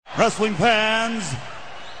Wrestling fans,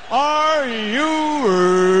 are you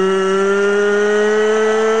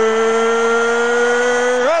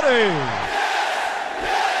ready?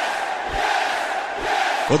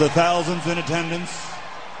 For the thousands in attendance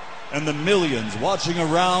and the millions watching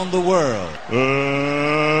around the world,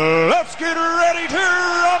 let's get ready to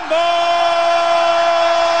rumble!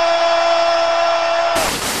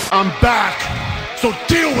 I'm back, so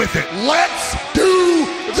deal with it. Let's do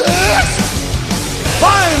this!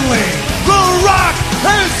 Finally, The Rock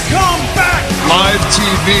has come back! Live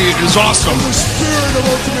TV is awesome. The spirit of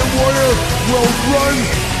Ultimate Warrior will run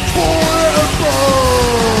forever!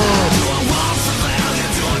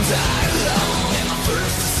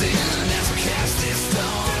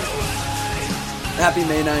 Happy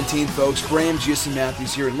May 19th, folks. Graham G.S.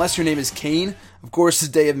 Matthews here. Unless your name is Kane, of course, the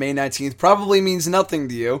day of May 19th probably means nothing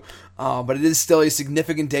to you, but it is still a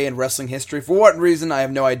significant day in wrestling history. For what reason, I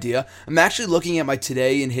have no idea. I'm actually looking at my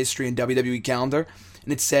Today in History and WWE calendar,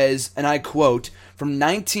 and it says, and I quote, from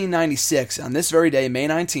 1996, on this very day, May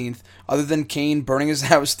 19th, other than Kane burning his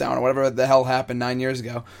house down or whatever the hell happened 9 years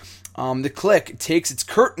ago, the Clique takes its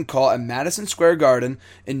curtain call at Madison Square Garden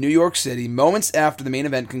in New York City moments after the main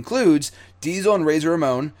event concludes. Diesel and Razor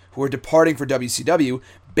Ramon, who are departing for WCW,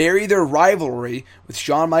 bury their rivalry with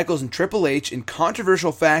Shawn Michaels and Triple H in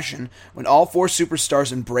controversial fashion when all four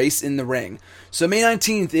superstars embrace in the ring. So May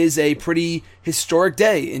 19th is a pretty historic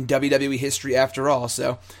day in WWE history after all,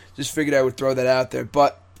 so just figured I would throw that out there.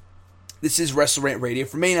 But this is WrestleRant Radio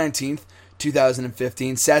for May 19th,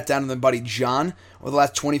 2015. Sat down with my buddy John over the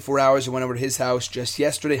last 24 hours. I went over to his house just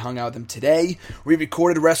yesterday, hung out with him today. We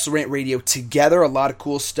recorded WrestleRant Radio together, a lot of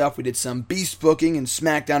cool stuff. We did some Beast booking and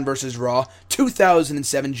SmackDown vs. Raw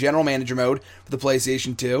 2007 General Manager mode for the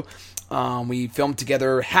PlayStation 2. We filmed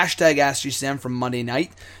together hashtag AskGSM from Monday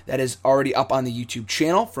night. That is already up on the YouTube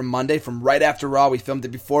channel from Monday, from right after Raw. We filmed it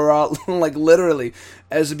before Raw, like literally.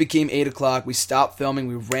 As it became 8 o'clock, we stopped filming.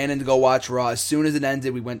 We ran in to go watch Raw. As soon as it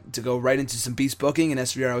ended, we went to go right into some Beast booking in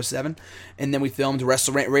SVR 07. And then we filmed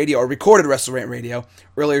WrestleRant Radio, or recorded WrestleRant Radio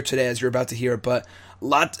earlier today, as you're about to hear. But a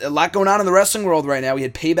lot going on in the wrestling world right now. We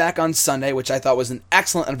had Payback on Sunday, which I thought was an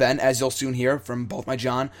excellent event, as you'll soon hear from both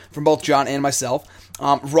John and myself.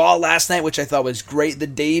 Raw last night, which I thought was great. The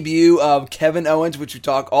debut of Kevin Owens, which we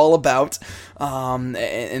talk all about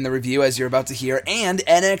in the review, as you're about to hear, and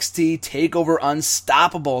NXT TakeOver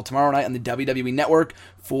Unstoppable tomorrow night on the WWE Network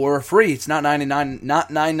for free. It's not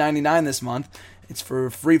 $9.99 this month. It's for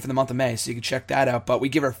free for the month of May, so you can check that out. But we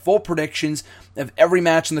give our full predictions of every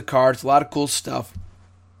match in the card. It's a lot of cool stuff.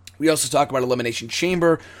 We also talk about Elimination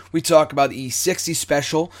Chamber. We talk about the E60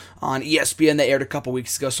 special on ESPN that aired a couple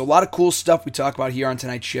weeks ago. So a lot of cool stuff we talk about here on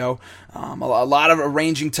tonight's show. A lot of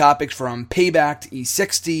arranging topics from Payback to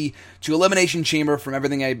E60 to Elimination Chamber, from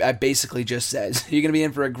everything I basically just said. So you're going to be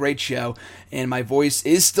in for a great show. And my voice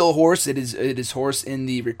is still hoarse. It is hoarse in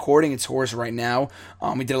the recording. It's hoarse right now.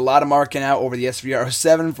 We did a lot of marking out over the SVR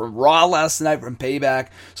 07 from Raw last night, from Payback.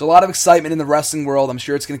 So a lot of excitement in the wrestling world. I'm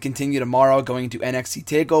sure it's going to continue tomorrow going into NXT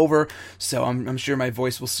TakeOver. So I'm sure my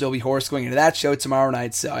voice will still be hoarse going into that show tomorrow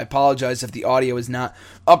night. So I apologize if the audio is not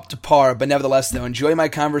up to par. But nevertheless, though, enjoy my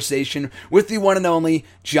conversation with the one and only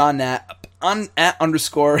John Nat at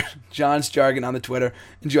 _ John's Jargon on the Twitter.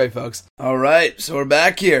 Enjoy, folks. All right, so we're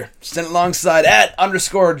back here, sitting alongside at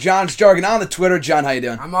 _ John's Jargon on the Twitter. John, how you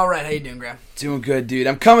doing? I'm all right. How you doing, Graham? Doing good, dude.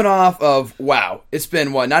 I'm coming off of, wow, it's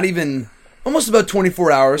been what? Not even almost about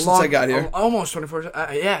 24 hours since I got here. Almost 24.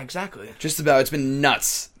 Yeah, exactly. Just about. It's been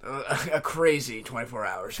nuts. A crazy 24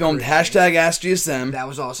 hours. Filmed hashtag AskGSM. That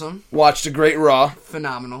was awesome. Watched a great Raw.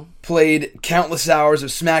 Phenomenal. Played Countless hours of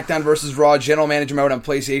SmackDown vs. Raw General Manager mode on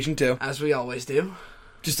PlayStation 2. As we always do.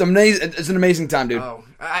 Just amazing. It's an amazing time, dude. Oh,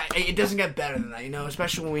 it doesn't get better than that,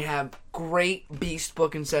 especially when we have great beast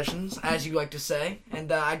booking sessions, as you like to say.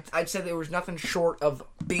 And I'd say there was nothing short of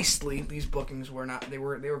beastly. These bookings were not. They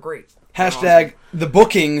were great. Hashtag awesome. The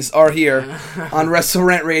bookings are here on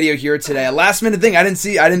WrestleRant Radio here today. A last minute thing I didn't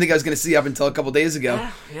think I was going to see up until a couple days ago.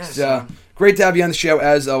 Yeah. So great to have you on the show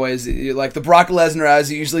as always. Like the Brock Lesnar,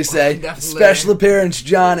 as you usually say. Definitely. Special appearance,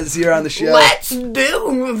 John is here on the show. Let's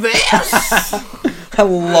do this. I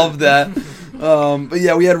love that. But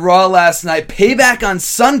yeah, we had Raw last night. Payback on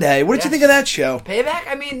Sunday. What did you think of that show? Payback?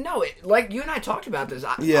 I mean, no, like you and I talked about this.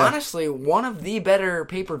 Honestly, one of the better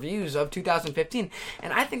pay-per-views of 2015.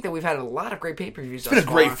 And I think that we've had a lot of great pay-per-views. It's been a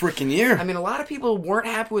great freaking year. I mean, a lot of people weren't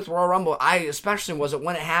happy with Royal Rumble. I especially wasn't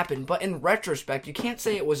when it happened. But in retrospect, you can't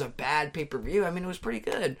say it was a bad pay-per-view. I mean, it was pretty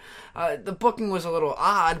good. The booking was a little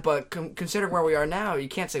odd, but considering where we are now, you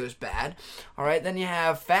can't say it was bad. All right, then you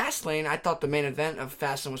have Fastlane. I thought the main event of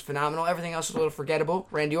Fastlane was phenomenal. Everything else was a little forgettable.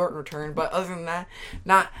 Randy Orton returned, but other than that,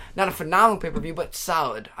 not a phenomenal pay-per-view, but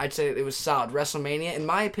solid. I'd say it was solid. WrestleMania, in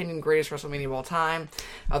my opinion, greatest WrestleMania of all time.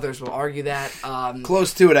 Others will argue that.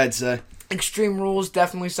 Close to it, I'd say. Extreme Rules,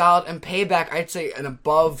 definitely solid. And Payback, I'd say an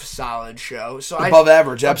above solid show. So above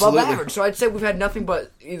average, absolutely. Above average. So I'd say we've had nothing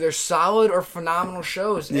but either solid or phenomenal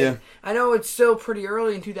shows. Yeah. And I know it's still pretty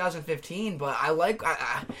early in 2015, but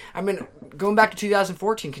I mean, going back to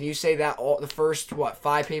 2014, can you say that the first,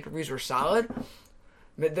 5 pay-per-views were solid?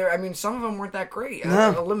 Some of them weren't that great.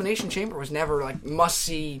 No. Elimination Chamber was never like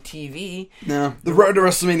must-see TV. No, the road to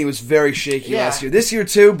WrestleMania was very shaky last year. This year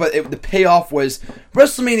too, but the payoff was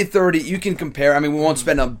WrestleMania 30. You can compare. I mean, we won't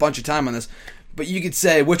spend a bunch of time on this, but you could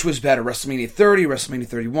say which was better, WrestleMania 30, WrestleMania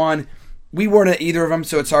 31. We weren't at either of them,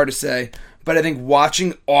 so it's hard to say. But I think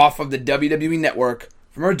watching off of the WWE Network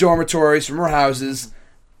from our dormitories, from our houses,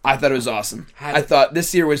 I thought it was awesome. I thought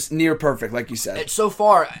this year was near perfect, like you said. So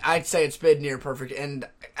far, I'd say it's been near perfect. And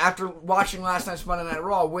after watching last night's Monday Night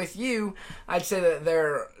Raw with you, I'd say that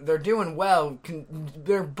they're doing well.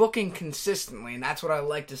 They're booking consistently, and that's what I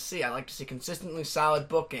like to see. I like to see consistently solid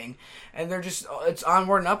booking, and it's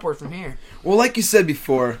onward and upward from here. Well, like you said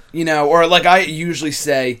before, or like I usually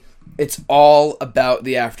say, it's all about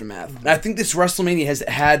the aftermath. And I think this WrestleMania has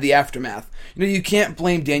had the aftermath. You can't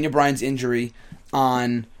blame Daniel Bryan's injury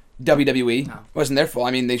on WWE. No. It wasn't their fault.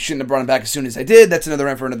 I mean, they shouldn't have brought him back as soon as they did. That's another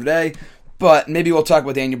rant for another day. But maybe we'll talk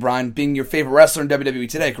about Daniel Bryan being your favorite wrestler in WWE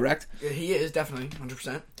today, correct? He is, definitely,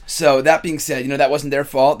 100%. So, that being said, that wasn't their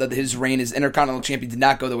fault, that his reign as Intercontinental Champion did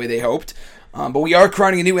not go the way they hoped. But we are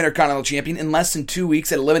crowning a new Intercontinental Champion in less than 2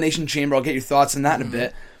 weeks at Elimination Chamber. I'll get your thoughts on that in a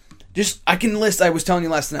bit. I was telling you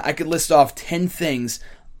last night, I could list off 10 things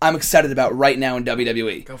I'm excited about right now in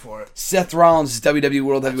WWE. Go for it. Seth Rollins is WWE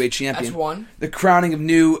World Heavyweight Champion. That's 1. The crowning of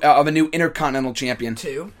a new Intercontinental Champion.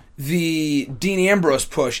 2. The Dean Ambrose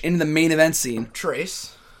push into the main event scene.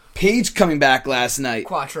 Trace. Paige coming back last night.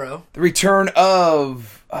 Quattro. The return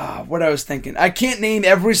of what I was thinking. I can't name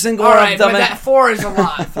every single one. All right, but that 4 is a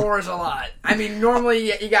lot. 4 is a lot. I mean,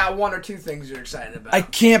 normally you got 1 or 2 things you're excited about. I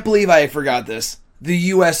can't believe I forgot this. The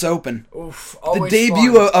U.S. Open. Oof, the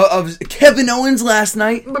debut of Kevin Owens last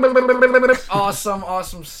night.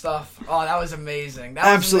 Awesome stuff. Oh, that was amazing.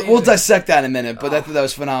 Absolutely. We'll dissect that in a minute, but I thought that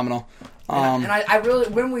was phenomenal. And I really,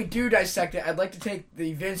 when we do dissect it, I'd like to take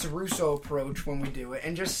the Vince Russo approach when we do it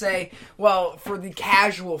and just say, well, for the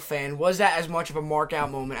casual fan, was that as much of a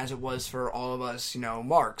mark-out moment as it was for all of us,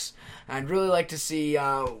 marks? And I'd really like to see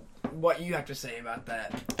what you have to say about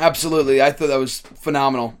that. Absolutely. I thought that was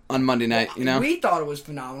phenomenal on Monday night, We thought it was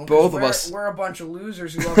phenomenal. Both of us. We're a bunch of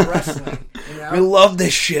losers who love wrestling, We love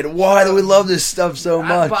this shit. Why do we love this stuff so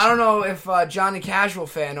much? But I don't know if Johnny Casual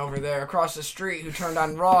fan over there across the street who turned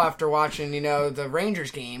on Raw after watching, the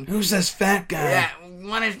Rangers game. Who's this fat guy? Yeah,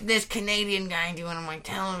 what is this Canadian guy doing on my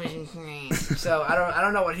television screen? So I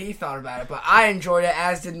don't know what he thought about it, but I enjoyed it,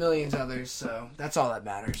 as did millions of others, so that's all that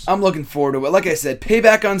matters. I'm looking forward to it. Like I said,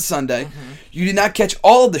 Payback on Sunday. You did not catch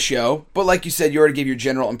all of the show, but like you said, you already gave your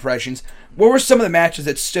general impressions. What were some of the matches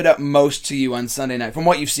that stood out most to you on Sunday night, from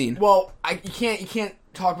what you've seen? Well, you can't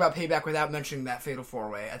talk about Payback without mentioning that Fatal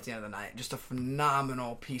 4-Way at the end of the night. Just a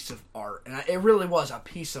phenomenal piece of art. And it really was a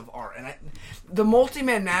piece of art. And the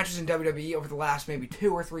multi-man matches in WWE over the last maybe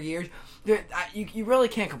 2 or 3 years, you really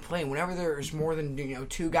can't complain. Whenever there's more than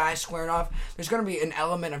 2 guys squaring off, there's going to be an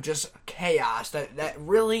element of just chaos that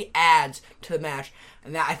really adds to the match.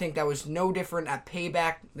 And I think that was no different at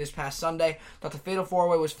Payback this past Sunday. Thought the Fatal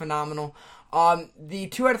 4-Way was phenomenal. The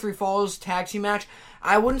 2 out of 3 Falls tag team match,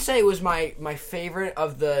 I wouldn't say it was my favorite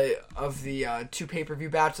of the 2 pay-per-view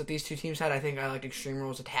bouts that these 2 teams had. I think I liked Extreme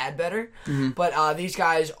Rules a tad better. But these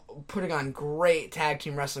guys putting on great tag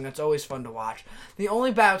team wrestling. That's always fun to watch. The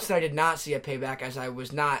only bouts that I did not see at Payback, as I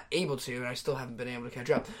was not able to, and I still haven't been able to catch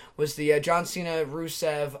up, was the John Cena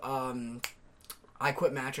Rusev I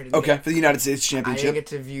Quit match. For the United States Championship. I didn't get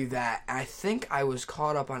to view that. I think I was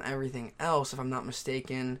caught up on everything else, if I'm not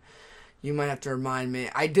mistaken. You might have to remind me.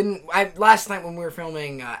 Last night when we were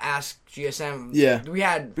filming Ask GSM,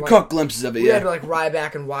 we caught glimpses of it. We had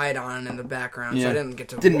Ryback and Wyatt on in the background, so I didn't get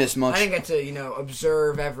to miss much. I didn't get to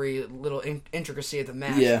observe every little intricacy of the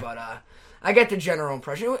match, but I get the general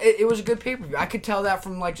impression. It was a good pay-per-view. I could tell that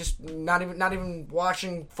from just not even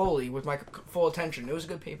watching fully with my full attention. It was a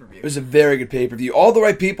good pay-per-view. It was a very good pay-per-view. All the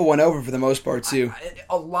right people went over for the most part too.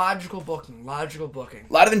 A logical booking.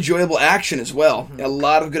 A lot of enjoyable action as well. A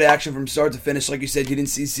lot of good action from start to finish. Like you said, you didn't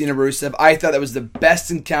see Cena Rusev. I thought that was the best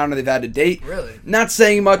encounter they've had to date. Really? Not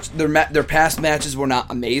saying much. Their past matches were not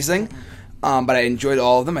amazing, but I enjoyed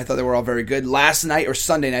all of them. I thought they were all very good. Last night, or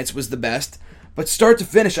Sunday nights, was the best. But start to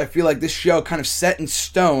finish, I feel like this show kind of set in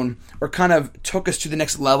stone, or kind of took us to the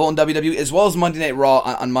next level in WWE, as well as Monday Night Raw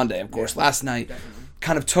on Monday, of course. Last night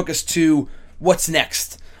kind of took us to what's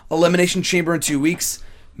next. Elimination Chamber in 2 weeks,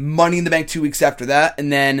 Money in the Bank 2 weeks after that,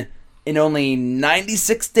 and then in only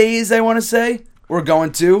 96 days, I want to say, we're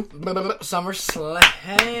going to Summerfest,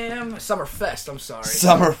 I'm sorry.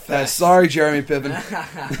 Summerfest. Sorry, Jeremy Piven.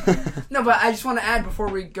 No, but I just want to add before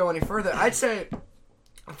we go any further, I'd say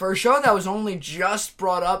for a show that was only just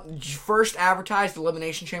brought up, first advertised,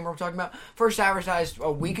 Elimination Chamber we're talking about, first advertised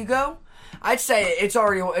a week ago, I'd say it's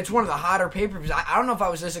one of the hotter pay-per-views. I don't know if I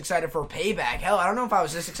was this excited for Payback. Hell, I don't know if I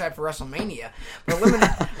was this excited for WrestleMania. But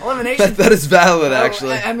Elimination... that is valid,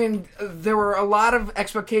 actually. I mean, there were a lot of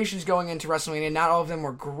expectations going into WrestleMania. Not all of them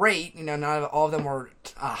were great. Not all of them were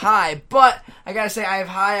high. But I gotta say, I have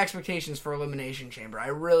high expectations for Elimination Chamber. I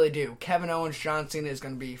really do. Kevin Owens, John Cena is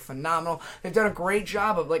going to be phenomenal. They've done a great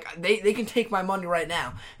job of, they can take my money right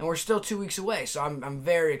now. And we're still 2 weeks away. So I'm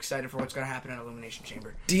very excited for what's going to happen at Elimination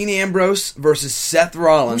Chamber. Dean Ambrose versus Seth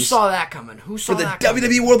Rollins. Who saw that coming? Who saw that coming? For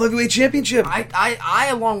the WWE World Heavyweight Championship. I,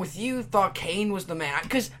 along with you, thought Kane was the man.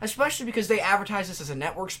 Especially because they advertised this as a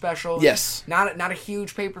network special. Yes. Not a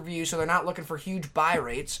huge pay-per-view, so they're not looking for huge buy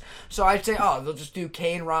rates. So I'd say, they'll just do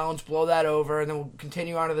Kane, Rollins, blow that over, and then we'll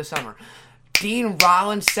continue on to the summer. Dean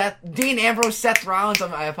Ambrose, Seth Rollins.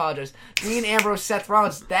 I apologize. Dean Ambrose, Seth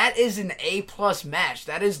Rollins. That is an A+ match.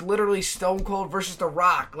 That is literally Stone Cold versus The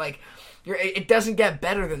Rock. It doesn't get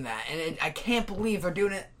better than that, and I can't believe they're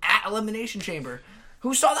doing it at Elimination Chamber.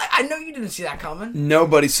 Who saw that? I know you didn't see that coming.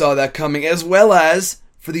 Nobody saw that coming. As well as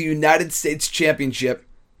for the United States Championship,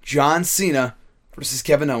 John Cena versus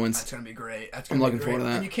Kevin Owens. That's going to be great. I'm looking forward to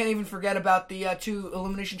that. And you can't even forget about the 2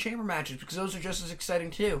 Elimination Chamber matches, because those are just as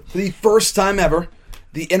exciting too. For the first time ever,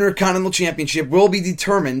 the Intercontinental Championship will be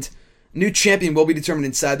determined. New champion will be determined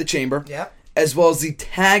inside the chamber. Yep. As well as the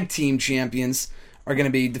tag team champions are going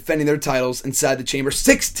to be defending their titles inside the chamber.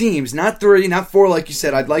 6 teams, not 3, not 4 like you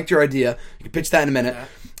said. I'd like your idea. You can pitch that in a minute. Yeah.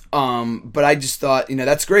 But I just thought,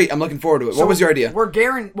 that's great. I'm looking forward to it. What was your idea? We're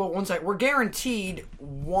guaranteed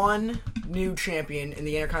one new champion in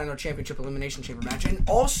the Intercontinental Championship Elimination Chamber match, and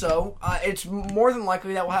also it's more than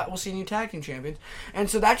likely that we'll see new tag team champions, and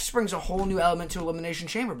so that just brings a whole new element to Elimination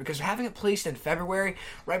Chamber, because having it placed in February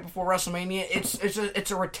right before WrestleMania,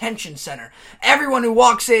 it's a retention center. Everyone who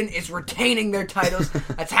walks in is retaining their titles.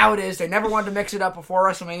 That's how it is. They never wanted to mix it up before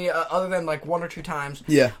WrestleMania, other than 1 or 2 times.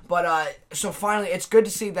 Yeah. But so finally, it's good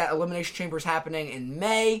to see that Elimination Chamber is happening in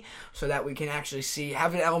May, so that we can actually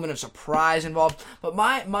have an element of surprise involved. But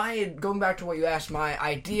my going back to what you asked, my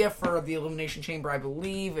idea for the Elimination Chamber, I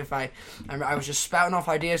believe, I was just spouting off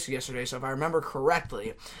ideas yesterday, so if I remember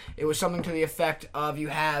correctly, it was something to the effect of you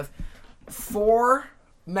have 4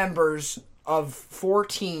 members of 4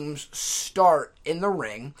 teams start in the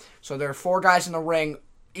ring. So there are 4 guys in the ring,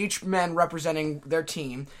 each man representing their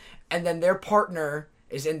team, and then their partner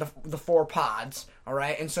is in the 4 pods, all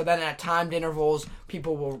right? And so then at timed intervals,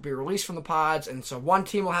 people will be released from the pods, and so 1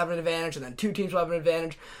 team will have an advantage, and then 2 teams will have an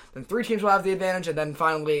advantage, then 3 teams will have the advantage, and then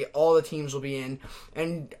finally all the teams will be in.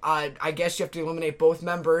 And I guess you have to eliminate both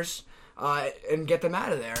members and get them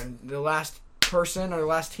out of there, and the last person or the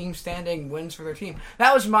last team standing wins for their team.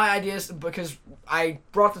 That was my idea, because I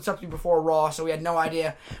brought this up to you before Raw, so we had no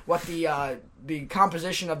idea what the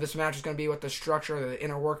composition of this match is going to be, what the structure, the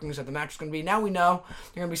inner workings of the match is going to be. Now we know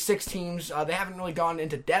there are going to be 6 teams. They haven't really gone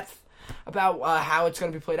into depth about how it's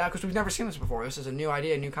going to be played out, because we've never seen this before. This is a new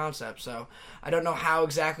idea, a new concept, so I don't know how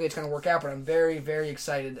exactly it's going to work out, but I'm very, very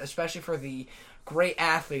excited, especially for the great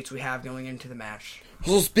athletes we have going into the match.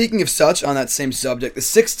 So speaking of such, on that same subject, the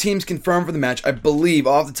 6 teams confirmed for the match, I believe,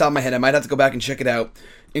 off the top of my head, I might have to go back and check it out,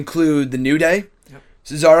 include the New Day,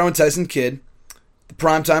 Cesaro and Tyson Kidd, the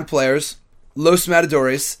Primetime Players, Los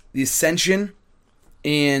Matadores, the Ascension,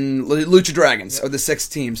 and Lucha Dragons are the 6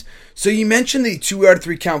 teams. So you mentioned the 2 out of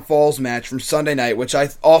 3 count falls match from Sunday night, which I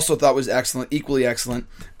also thought was excellent, equally excellent.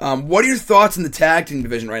 What are your thoughts in the tag team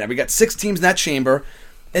division right now? We got 6 teams in that chamber.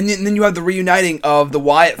 And then you have the reuniting of the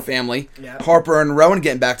Wyatt family, Harper and Rowan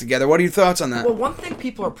getting back together. What are your thoughts on that? Well, one thing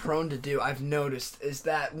people are prone to do, I've noticed, is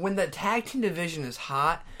that when the tag team division is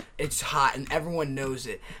hot, it's hot and everyone knows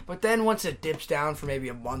it. But then once it dips down for maybe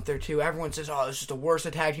a month or 2, everyone says, oh, this is the worst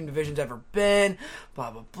the tag team division's ever been,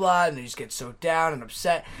 blah, blah, blah, and they just get so down and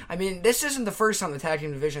upset. I mean, this isn't the first time the tag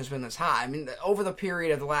team division has been this hot. I mean, over the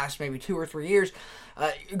period of the last maybe 2 or 3 years,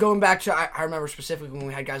 going back to, I remember specifically when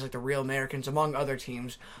we had guys like the Real Americans, among other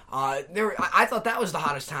teams, I thought that was the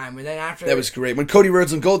hottest time. And then after that was great when Cody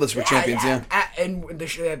Rhodes and Goldust were champions. and they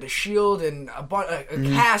had the Shield and a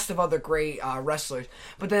cast of other great wrestlers.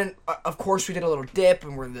 But then, of course, we did a little dip,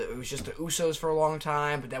 and it was just the Usos for a long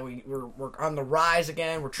time. But then we're on the rise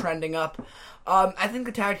again. We're trending up. I think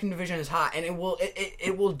the tag team division is hot, and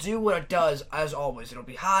it will do what it does as always. It'll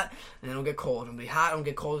be hot, and then it'll get cold. It'll be hot, and it'll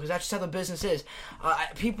get cold, because that's just how the business is. I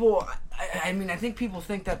think people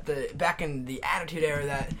think that back in the Attitude Era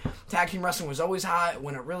that tag team wrestling was always hot,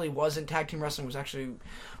 when it really wasn't. Tag team wrestling was actually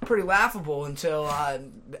pretty laughable until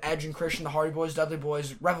Edge and Christian, the Hardy Boys, Dudley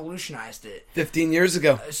Boys revolutionized it 15 years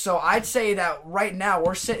ago. So I'd say that right now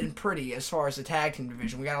we're sitting pretty as far as the tag team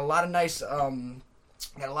division. We got a lot of nice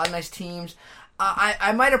teams.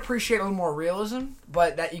 I might appreciate a little more realism,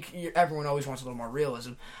 but that everyone always wants a little more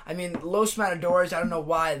realism. I mean, Los Matadores, I don't know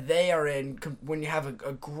why they are in when you have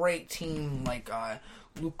a great team like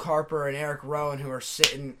Luke Harper and Eric Rowan, who are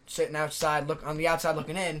sitting outside, on the outside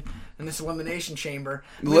looking in this elimination chamber.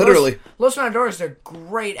 I mean, Literally, Los Matadores, they're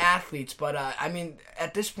great athletes, but I mean,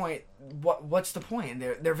 at this point, what's the point?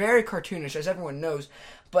 They're very cartoonish, as everyone knows.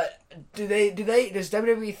 But does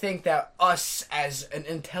WWE think that us as an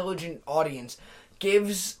intelligent audience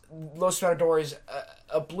gives Los Matadores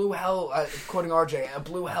a blue hell, quoting RJ, a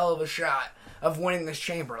blue hell of a shot of winning this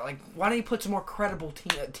chamber? Like, why don't you put some more credible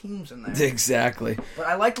teams in there? Exactly. But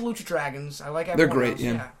I like the Lucha Dragons. I like everyone They're great, else.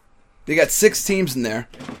 yeah. They got 6 teams in there.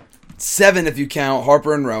 7 if you count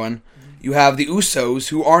Harper and Rowan. You have the Usos,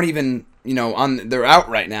 who aren't even, they're out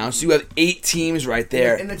right now. So you have 8 teams right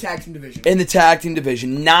there. In the tag team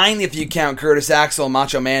division. 9 if you count Curtis Axel and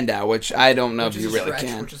Macho Mandow, which I don't know if you really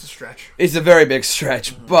can. Which is a stretch. It's a very big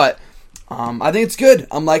stretch, but I think it's good.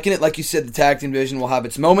 I'm liking it. Like you said, the tag team division will have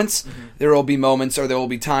its moments. There will be moments, or there will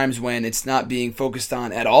be times when it's not being focused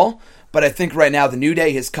on at all. But I think right now the New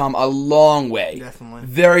Day has come a long way. Definitely.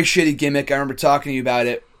 Very shitty gimmick. I remember talking to you about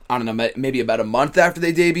it, I don't know, maybe about a month after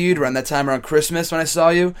they debuted, around that time around Christmas when I saw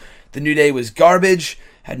you. The New Day was garbage.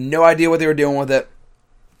 Had no idea what they were doing with it.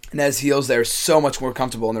 And as heels, they're so much more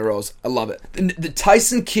comfortable in their roles. I love it. The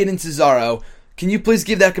Tyson Kidd and Cesaro, can you please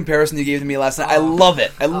give that comparison you gave to me last night? I love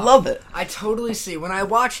it. I love it. I totally see. When I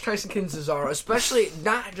watch Tyson Kidd and Cesaro, especially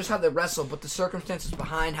not just how they wrestle, but the circumstances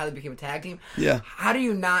behind how they became a tag team, how do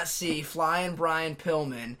you not see Flying Brian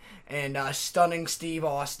Pillman and Stunning Steve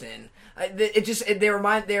Austin?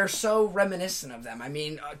 They are so reminiscent of them. I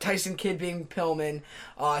mean, Tyson Kidd being Pillman,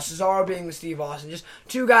 Cesaro being with Steve Austin, just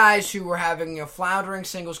two guys who were having floundering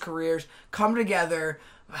singles careers come together.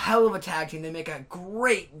 A hell of a tag team. They make a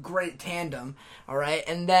great, great tandem. All right,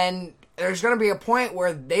 and then there's going to be a point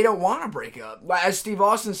where they don't want to break up. As Steve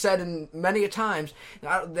Austin said in many a times,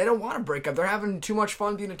 they don't want to break up. They're having too much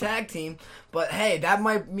fun being a tag team. But hey, that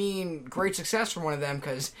might mean great success for one of them,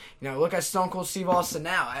 because look at Stone Cold Steve Austin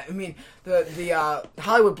now. I mean, the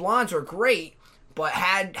Hollywood Blondes are great. But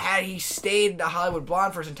had he stayed the Hollywood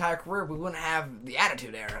Blonde for his entire career, we wouldn't have the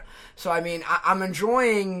Attitude Era. So I mean, I'm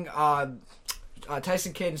enjoying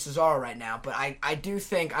Tyson Kidd and Cesaro right now, but I do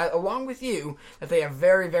think, along with you, that they have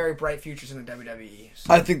very, very bright futures in the WWE.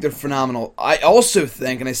 So. I think they're phenomenal. I also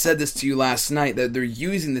think, and I said this to you last night, that they're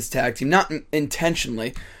using this tag team, not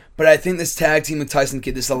intentionally, but I think this tag team with Tyson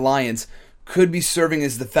Kidd, this alliance, could be serving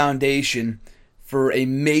as the foundation for a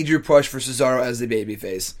major push for Cesaro as the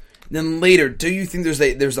babyface. Then later, do you think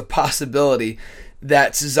there's a possibility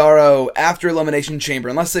that Cesaro, after Elimination Chamber,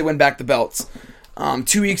 unless they win back the belts,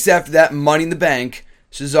 2 weeks after that, Money in the Bank,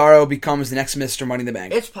 Cesaro becomes the next Mr. Money in the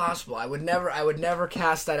Bank? It's possible. I would never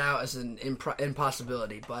cast that out as an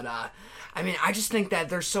impossibility. But I mean, I just think that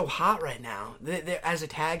they're so hot right now. They're, as a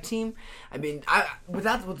tag team, I mean, with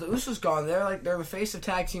the Usos gone, they're the face of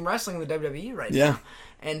tag team wrestling in the WWE right now.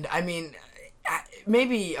 And I mean,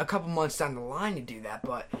 maybe a couple months down the line you do that,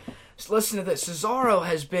 but. Listen to this. Cesaro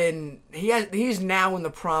he's now in the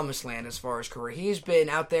promised land as far as career. He's been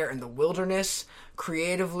out there in the wilderness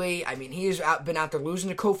creatively. I mean, he's been out there losing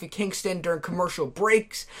to Kofi Kingston during commercial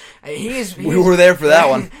breaks. We were there for that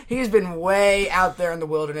one. He's been way out there in the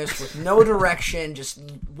wilderness with no direction, just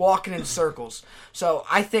walking in circles. So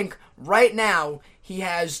I think right now he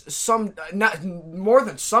has not more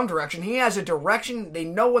than some direction. He has a direction. They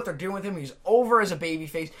know what they're doing with him. He's over as a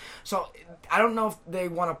babyface. So I don't know if they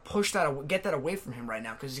want to get that away from him right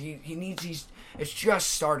now, because it's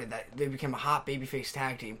just started that they became a hot babyface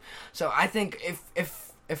tag team. So I think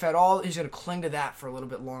if at all, he's going to cling to that for a little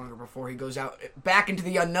bit longer before he goes out back into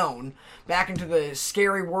the unknown, back into the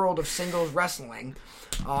scary world of singles wrestling.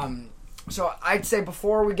 So I'd say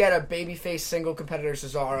before we get a babyface single competitor,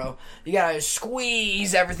 Cesaro, you got to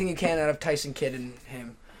squeeze everything you can out of Tyson Kidd and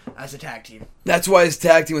him as a tag team. That's why his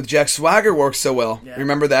tag team with Jack Swagger works so well. Yeah.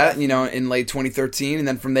 Remember that, in late 2013, and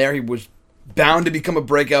then from there he was bound to become a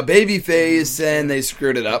breakout babyface, and they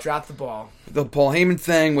screwed it up. Dropped the ball. The Paul Heyman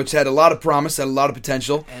thing, which had a lot of promise, had a lot of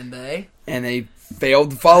potential, And they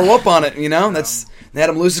failed to follow up on it. They had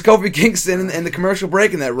him lose to Kofi Kingston in the commercial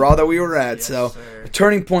break in that Raw that we were at. Yes, so sir. a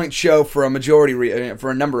turning point show for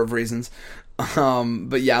for a number of reasons.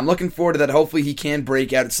 But yeah, I'm looking forward to that. Hopefully he can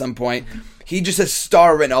break out at some point. He just has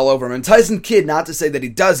star written all over him. And Tyson Kidd, not to say that he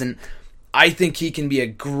doesn't, I think he can be a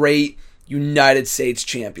great United States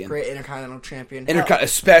champion. Great Intercontinental champion.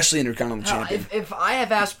 Especially Intercontinental Hell, champion. if I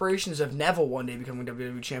have aspirations of Neville one day becoming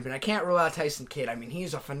WWE champion, I can't rule out Tyson Kidd. I mean,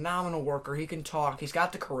 he's a phenomenal worker. He can talk. He's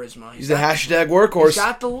got the charisma. He's a hashtag workhorse. He's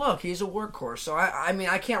got the look. He's a workhorse. So, I mean,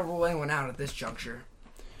 I can't rule anyone out at this juncture.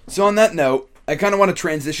 So on that note, I kind of want to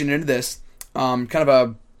transition into this. Kind of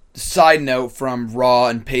a side note from Raw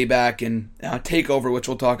and Payback and TakeOver, which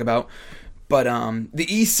we'll talk about. But the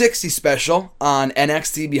E60 special on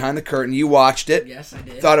NXT Behind the Curtain, you watched it. Yes, I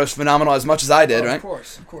did. Thought it was phenomenal as much as I did, right? Of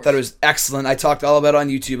course. Thought it was excellent. I talked all about it on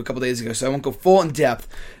YouTube a couple days ago, so I won't go full in depth.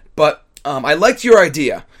 But I liked your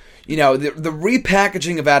idea. The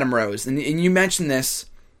repackaging of Adam Rose. And you mentioned this.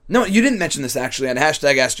 No, you didn't mention this actually on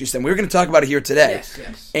hashtag AskGSM. We were going to talk about it here today.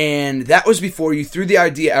 Yes. And that was before you threw the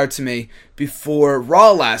idea out to me before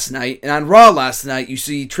Raw last night. And on Raw last night, you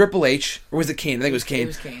see Triple H, or was it Kane? I think it was Kane. It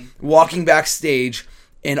was Kane. Walking backstage,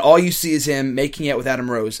 and all you see is him making out with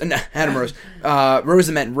Adam Rose.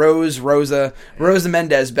 Rosa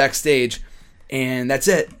Mendez backstage. And that's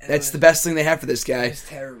it. That's the best thing they have for this guy. It's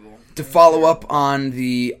terrible. To follow up on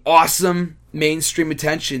the awesome mainstream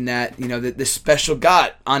attention that the special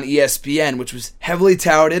got on ESPN, which was heavily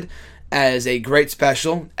touted as a great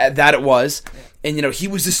special, that it was. And he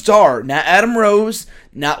was the star, not Adam Rose,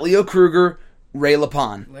 not Leo Kruger, Ray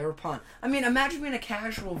LaPon. I mean, imagine being a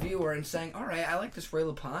casual viewer and saying, "All right, I like this Ray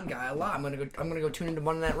LaPon guy a lot. I'm gonna go tune into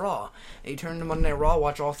Monday Night Raw." And you turn into Monday Night Raw,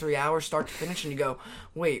 watch all 3 hours, start to finish, and you go,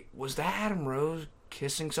 "Wait, was that Adam Rose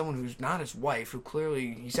kissing someone who's not his wife, who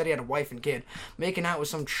clearly he said he had a wife and kid, making out with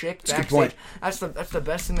some chick backstage?" Point. That's the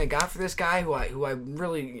best thing they got for this guy, who I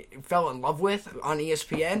really fell in love with on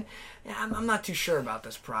ESPN. Yeah, I'm not too sure about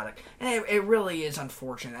this product, and it really is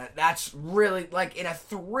unfortunate. That's really, like, in a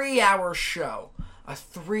 3-hour show.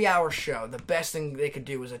 The best thing they could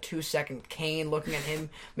do was a 2-second Kane looking at him,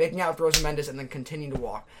 making out with Rosa Mendez, and then continue to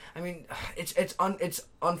walk. I mean, it's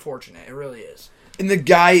unfortunate. It really is. And the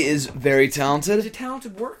guy is very talented. He's a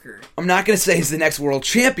talented worker. I'm not going to say he's the next world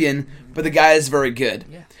champion, but the guy is very good.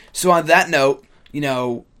 Yeah. So on that note,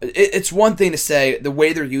 it's one thing to say the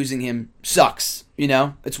way they're using him sucks.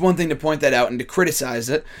 It's one thing to point that out and to criticize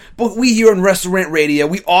it. But we here on Wrestle Rant Radio,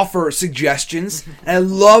 we offer suggestions. And I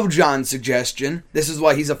love John's suggestion. This is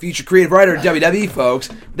why he's a future creative writer at WWE, folks.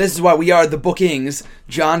 This is why we are the bookings.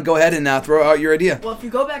 John, go ahead and throw out your idea. Well, if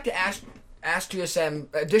you go back to Ask GSM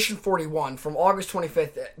edition 41 from August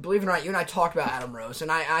 25th, believe it or not, you and I talked about Adam Rose,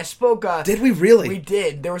 and I spoke... Did we really? We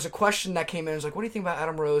did. There was a question that came in. It was like, what do you think about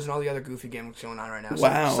Adam Rose and all the other goofy gimmicks going on right now?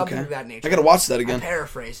 Wow, Something okay. of that nature. I gotta watch that again. I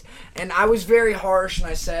paraphrase. And I was very harsh, and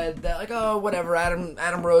I said that, like, oh, whatever,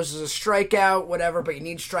 Adam Rose is a strikeout, whatever, but you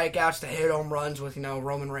need strikeouts to hit home runs with,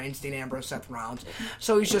 Roman Reigns, Dean Ambrose, Seth Rollins.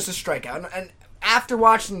 So he's just a strikeout. And after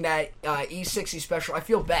watching that E60 special, I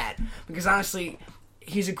feel bad, because honestly...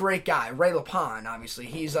 He's a great guy. Ray LaPon, obviously.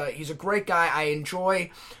 He's a great guy. I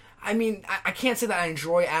can't say that I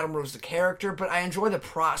enjoy Adam Rose the character, but I enjoy the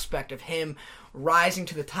prospect of him rising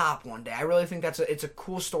to the top one day. I really think it's a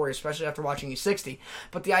cool story, especially after watching E60.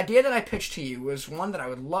 But the idea that I pitched to you was one that I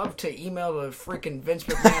would love to email to freaking Vince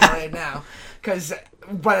McMahon right now, because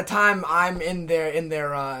by the time I'm in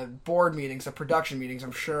their board meetings, the production meetings,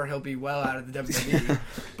 I'm sure he'll be well out of the WWE.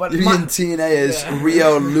 But You're in TNA is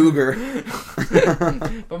Rio Luger.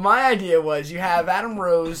 But my idea was you have Adam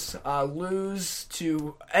Rose lose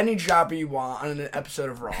to any jobber you want on an episode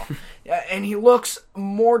of Raw. And he looks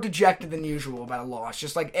more dejected than usual about a loss.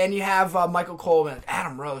 And you have Michael Cole, and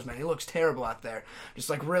Adam Rose, man, he looks terrible out there. Just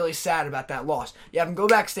really sad about that loss. You have him go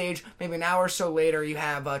backstage, maybe an hour or so later, you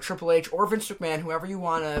have Triple H or Vince McMahon, whoever you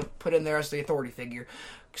want to put in there as the authority figure,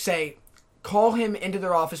 call him into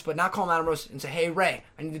their office, but not call him Adam Rose, and say, "Hey, Ray,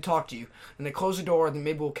 I need to talk to you." And they close the door, and then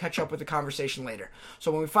maybe we'll catch up with the conversation later.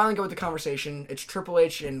 So when we finally go with the conversation, it's Triple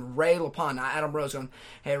H and Ray LaPon, not Adam Rose, going,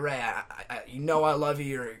 "Hey, Ray, I love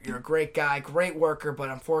you. You're a great guy, great worker, but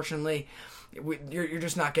unfortunately, you're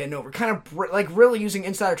just not getting over." Kind of really using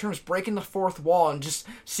insider terms, breaking the fourth wall, and just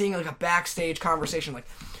seeing a backstage conversation, like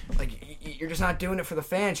you're just not doing it for the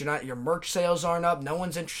fans. Your merch sales aren't up. No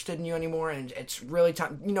one's interested in you anymore, and it's really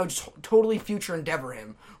time. Just totally future endeavor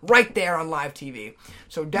him right there on live TV.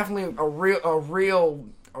 So definitely a real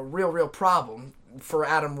problem. for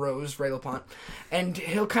Adam Rose, Ray LaPont, and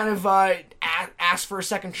he'll kind of ask for a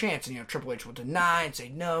second chance, and Triple H will deny and say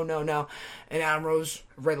no, and Adam Rose,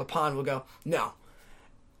 Ray LaPont will go, no.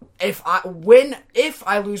 If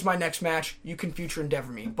I lose my next match, you can future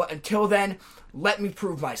endeavor me. But until then, let me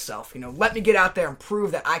prove myself. Let me get out there and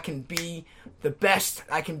prove that I can be the best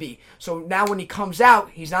I can be. So now when he comes out,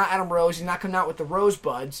 he's not Adam Rose. He's not coming out with the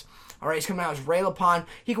rosebuds. All right, he's coming out as Ray LaPont.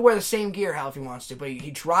 He can wear the same gear, hell, if he wants to, but he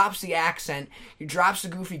drops the accent. He drops the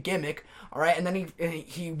goofy gimmick. All right, and then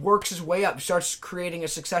he works his way up. He starts creating a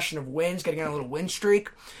succession of wins, getting on a little win streak.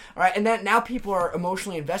 All right, and then now people are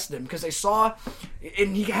emotionally invested in him because they saw,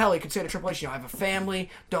 and he could say to Triple H, I have a family.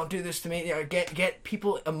 Don't do this to me. Get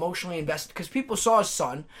people emotionally invested because people saw his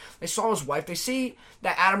son, they saw his wife. They see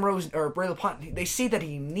that Adam Rose or Ray LaPont. They see that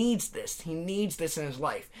he needs this. He needs this in his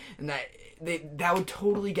life, and that would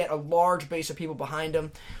totally get a large base of people behind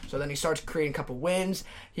him. So then he starts creating a couple wins.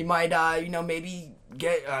 He might, maybe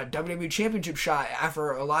get a WWE Championship shot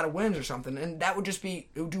after a lot of wins or something. And that would it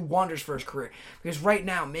would do wonders for his career. Because right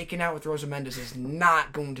now, making out with Rosa Mendes is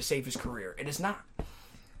not going to save his career. It is not.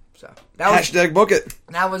 So Hashtag book it.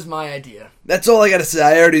 That was my idea. That's all I got to say.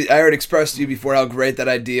 I already expressed to you before how great that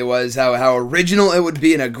idea was, how original it would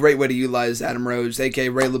be, and a great way to utilize Adam Rose, a.k.a.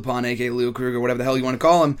 Ray LaPont, a.k.a. Leo Kruger, whatever the hell you want to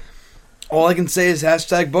call him. All I can say is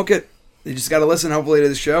hashtag book it. They just got to listen, hopefully, to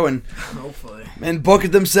the show and book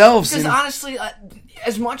it themselves. Because honestly,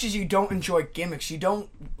 as much as you don't enjoy gimmicks, you don't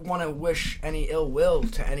want to wish any ill will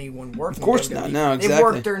to anyone working. Of course not. No, exactly. They've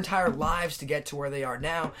worked their entire lives to get to where they are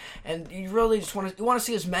now, and you really just want to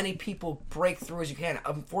see as many people break through as you can.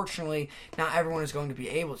 Unfortunately, not everyone is going to be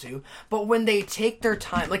able to. But when they take their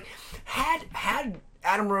time, like had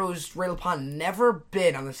Adam Rose, Ray LaPont never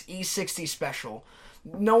been on this E60 special,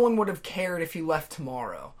 no one would have cared if he left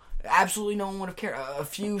tomorrow. Absolutely no one would have cared. A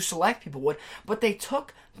few select people would. But they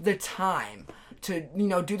took the time to,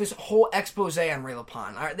 do this whole expose on Ray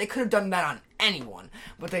LaPont. All right, they could have done that on anyone,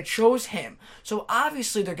 but they chose him. So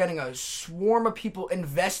obviously they're getting a swarm of people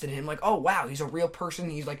invested in him. Like, oh wow, he's a real person.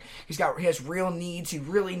 He has real needs. He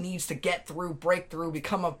really needs to get through, break through,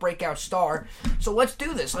 become a breakout star. So let's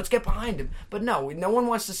do this. Let's get behind him. But no one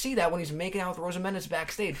wants to see that when he's making out with Rosa Mendes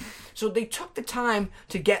backstage. So they took the time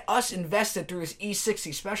to get us invested through this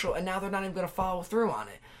E60 special, and now they're not even going to follow through on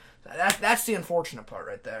it. That's the unfortunate part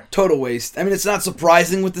right there. Total waste. I mean, it's not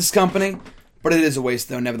surprising with this company, but it is a waste,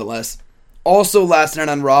 though, nevertheless. Also, last night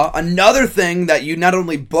on Raw, another thing that you not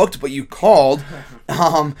only booked, but you called,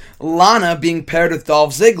 Lana being paired with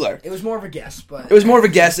Dolph Ziggler. It was more of a guess, but... It was more of a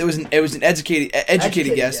guess. It was an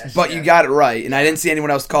educated guess, but you got it right, and I didn't see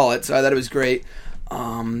anyone else call it, so I thought it was great.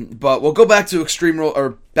 But we'll go back to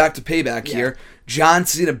back to Payback here. John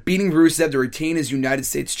Cena beating Rusev to retain his United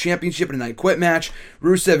States Championship in a night quit match.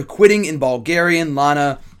 Rusev quitting in Bulgarian.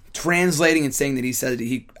 Lana translating and saying that he said that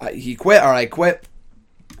he quit, or I quit.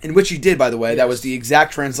 In which he did, by the way. Yes. That was the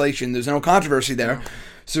exact translation. There's no controversy there. No.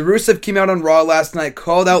 So Rusev came out on Raw last night,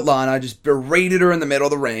 called out Lana, just berated her in the middle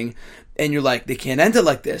of the ring. And you're like, they can't end it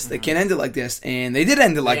like this. They can't end it like this. And they did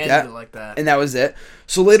end it like that. And that was it.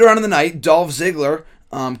 So later on in the night, Dolph Ziggler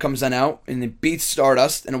comes on out and it beats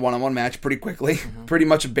Stardust in a one-on-one match pretty quickly. Mm-hmm. Pretty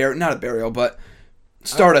much not a burial, but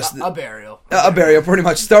Stardust. A burial. A burial, pretty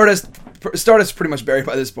much. Stardust pretty much buried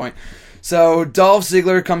by this point. So Dolph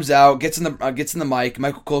Ziggler comes out, gets in the mic.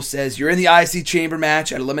 Michael Cole says, "You're in the IC Chamber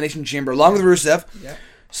match at Elimination Chamber along with Rusev." Yep.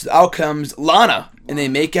 So out comes Lana, and they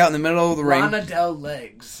make out in the middle of the ring. Lana Del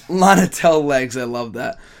Legs. I love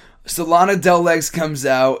that. So Lana Del Legs comes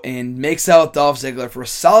out and makes out with Dolph Ziggler for a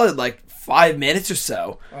solid 5 minutes or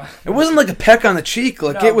so. It wasn't like a peck on the cheek.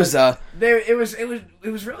 Like, no, it was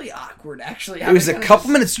it was really awkward, actually. It was a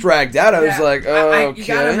couple minutes dragged out. I was like, okay. You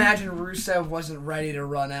gotta imagine Rusev wasn't ready to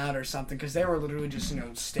run out or something, because they were literally just,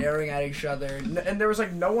 staring at each other. And there was,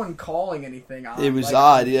 no one calling anything on. It was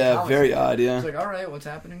odd, yeah. Very odd, yeah. It's like, all right, what's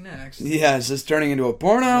happening next? Yeah, is this turning into a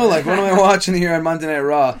porno? Like, what am I watching here on Monday Night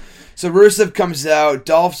Raw? So Rusev comes out,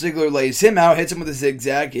 Dolph Ziggler lays him out, hits him with a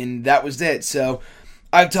zigzag, and that was it. So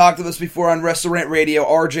I've talked about this before on WrestleRant Radio.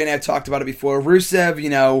 RJ and I have talked about it before.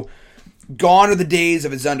 Rusev, gone are the days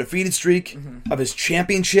of his undefeated streak, of his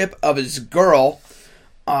championship, of his girl.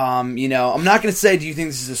 I'm not going to say, do you think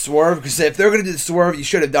this is a swerve? Because if they're going to do the swerve, you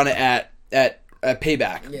should have done it at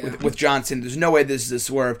Payback with Johnson. There's no way this is a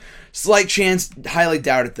swerve. Slight chance, highly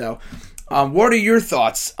doubt it, though. What are your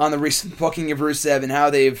thoughts on the recent booking of Rusev and how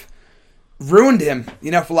they've ruined him,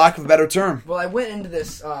 for lack of a better term? Well, I went into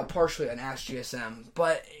this partially on Ask GSM,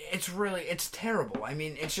 but it's terrible. I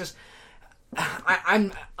mean, it's just,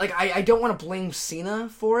 I don't want to blame Cena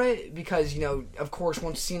for it because, of course,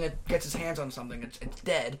 once Cena gets his hands on something, it's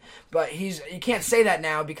dead. But you can't say that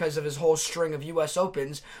now because of his whole string of U.S.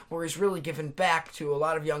 Opens where he's really given back to a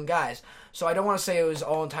lot of young guys. So I don't want to say it was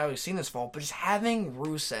all entirely Cena's fault, but just having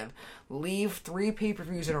Rusev leave 3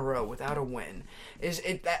 pay-per-views in a row without a win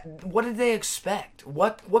what did they expect?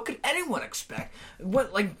 What could anyone expect?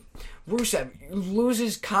 Rusev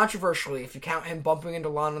loses controversially if you count him bumping into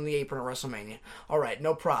Lana on the apron at WrestleMania. All right,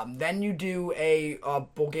 no problem. Then you do a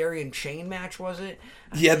Bulgarian chain match, was it?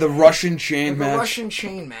 Yeah, the Russian chain match. The Russian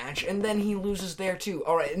chain match, and then he loses there too.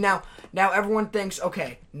 All right, now everyone thinks,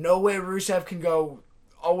 okay, no way Rusev can go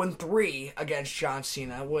 0-3 against John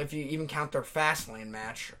Cena. Well, if you even count their Fastlane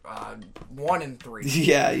match, 1-3.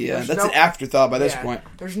 Yeah, that's an afterthought by this point.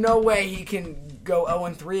 There's no way he can go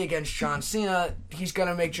 0-3 against John Cena. He's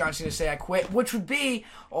gonna make John Cena say I quit, which would be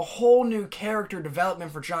a whole new character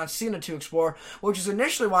development for John Cena to explore, which is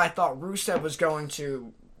initially why I thought Rusev was going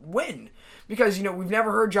to win. Because, we've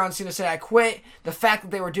never heard John Cena say, I quit. The fact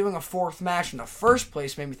that they were doing a 4th match in the first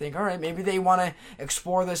place made me think, all right, maybe they want to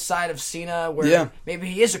explore this side of Cena where maybe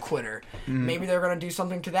he is a quitter. Maybe they're going to do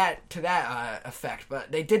something to that effect.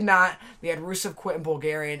 But they did not. They had Rusev quit in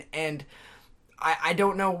Bulgarian, and I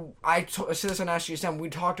don't know. I said this on Ask GSM. We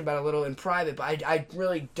talked about it a little in private, but I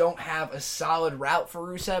really don't have a solid route for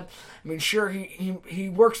Rusev. I mean, sure, he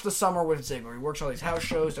works the summer with Ziggler. He works all these house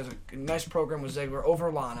shows, does a nice program with Ziggler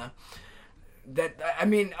over Lana.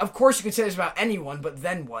 Of course you could say this about anyone, but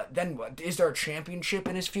then what? Is there a championship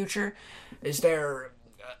in his future? Is there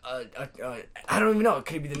I don't even know.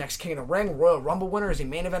 Could he be the next King of the Ring, Royal Rumble winner? Is he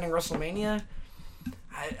main eventing WrestleMania?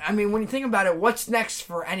 When you think about it, what's next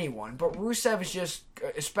for anyone? But Rusev is just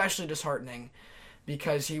especially disheartening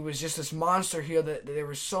because he was just this monster here that there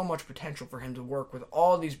was so much potential for him to work with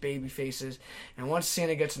all these baby faces, and once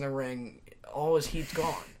Cena gets in the ring, all his heat's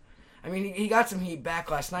gone. He got some heat back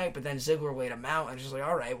last night, but then Ziggler laid him out, and just like,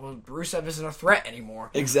 all right, well, Rusev isn't a threat anymore.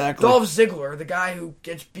 Exactly. Dolph Ziggler, the guy who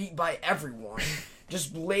gets beat by everyone,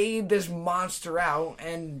 just laid this monster out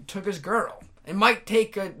and took his girl. It might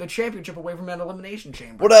take the championship away from an Elimination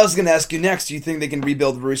Chamber. What I was going to ask you next, do you think they can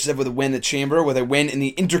rebuild Rusev with a win at Chamber, with a win in the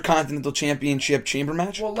Intercontinental Championship Chamber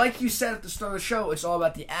match? Well, like you said at the start of the show, it's all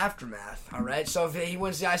about the aftermath, all right? So if he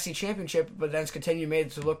wins the IC Championship, but then it's continued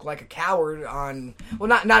made to look like a coward on... Well,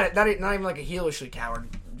 not even like a heelishly coward,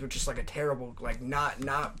 but just like a terrible, like not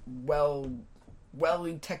well... not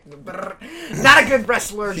a good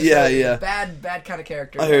wrestler. Just bad kind of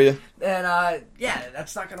character. I hear you. And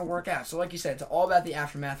that's not going to work out. So, like you said, it's all about the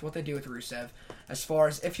aftermath, what they do with Rusev. As far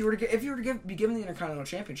as if you were to be given the Intercontinental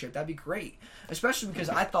Championship, that'd be great. Especially because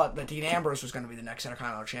I thought that Dean Ambrose was going to be the next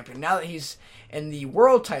Intercontinental Champion. Now that he's in the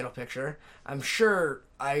world title picture, I'm sure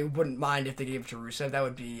I wouldn't mind if they gave it to Rusev. That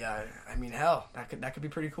would be, hell, that could be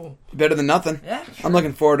pretty cool. Better than nothing. Yeah, sure. I'm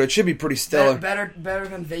looking forward to it. It should be pretty stellar. Better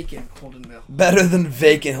than vacant holding the... Better than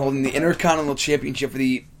vacant holding the Intercontinental Championship for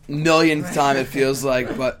the millionth time, it feels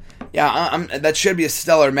like. But, yeah, that should be a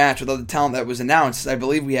stellar match with all the talent that was announced. I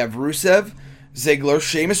believe we have Rusev, Ziggler,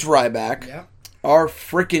 Sheamus Ryback, yep. Our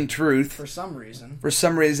frickin' Truth. For some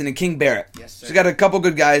reason, and King Barrett. Yes, sir. So you got a couple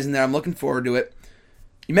good guys in there. I'm looking forward to it.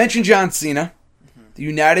 You mentioned John Cena. The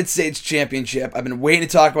United States Championship. I've been waiting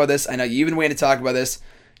to talk about this. I know you've been waiting to talk about this.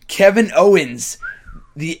 Kevin Owens,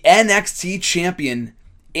 the NXT champion,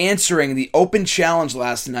 answering the Open Challenge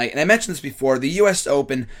last night. And I mentioned this before. The U.S.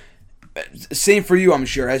 Open, same for you, I'm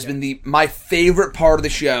sure, has been my favorite part of the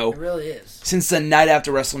show. It really is. Since the night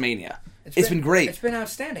after WrestleMania. It's been great. It's been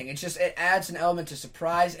outstanding. It adds an element to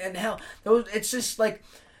surprise. And hell, it's just like...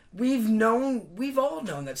 We've all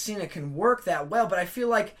known that Cena can work that well, but I feel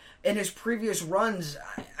like in his previous runs,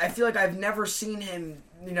 I feel like I've never seen him,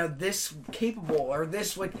 this capable or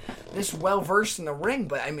this well versed in the ring.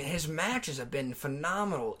 But his matches have been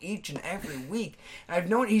phenomenal each and every week. And I've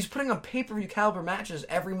known he's putting on pay-per-view caliber matches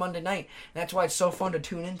every Monday night. And that's why it's so fun to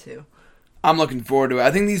tune into. I'm looking forward to it.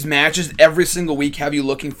 I think these matches every single week have you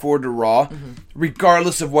looking forward to Raw,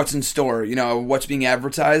 regardless of what's in store, what's being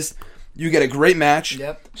advertised. You get a great match.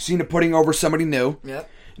 Yep. Cena putting over somebody new. Yep.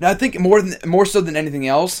 Now I think more so than anything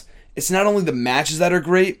else, it's not only the matches that are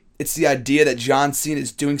great, it's the idea that John Cena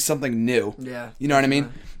is doing something new. Yeah. You know what I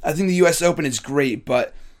mean? I think the US Open is great,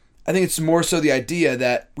 but I think it's more so the idea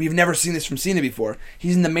that we've never seen this from Cena before.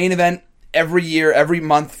 He's in the main event every year, every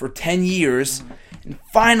month for 10 years, and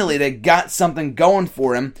finally they got something going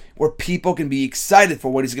for him where people can be excited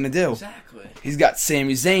for what he's going to do. Exactly. He's got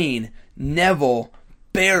Sami Zayn, Neville,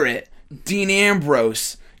 Barrett, Dean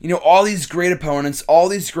Ambrose, all these great opponents, all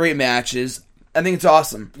these great matches. I think it's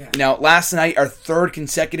awesome. Yeah. Last night, our third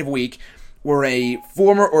consecutive week, where a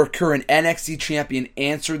former or current NXT champion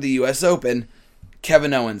answered the U.S. Open,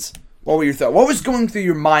 Kevin Owens. What were your thoughts? What was going through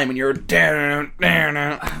your mind when you were down?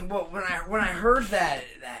 Well, when I heard that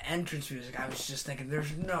entrance music, I was just thinking,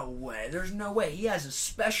 there's no way. He has a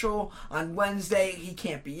special on Wednesday. He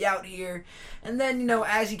can't be out here. And then,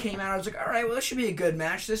 as he came out, I was like, all right, well, this should be a good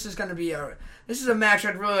match. This is a match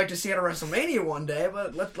I'd really like to see at a WrestleMania one day,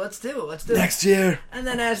 but let's do it. Next year. And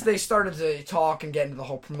then as they started to talk and get into the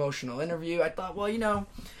whole promotional interview, I thought, well,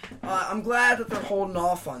 I'm glad that they're holding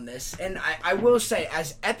off on this. And I will say,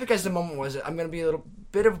 as epic as the moment was, I'm going to be a little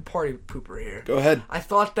bit of a party pooper here. Go ahead. I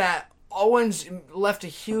thought that Owens left a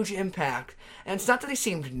huge impact. And it's not that he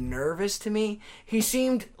seemed nervous to me. He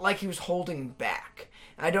seemed like he was holding back.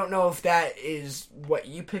 I don't know if that is what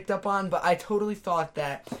you picked up on, but I totally thought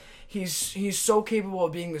that he's so capable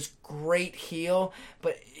of being this great heel,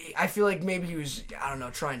 but I feel like maybe he was,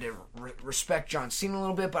 trying to respect John Cena a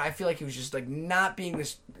little bit, but I feel like he was just not being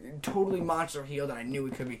this totally monster heel that I knew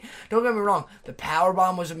he could be. Don't get me wrong, the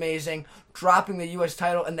powerbomb was amazing, dropping the U.S.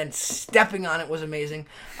 title and then stepping on it was amazing.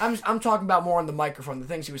 I'm talking about more on the microphone, the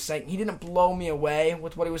things he was saying. He didn't blow me away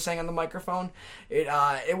with what he was saying on the microphone.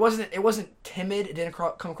 It wasn't timid. It didn't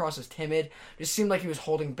come across as timid. It just seemed like he was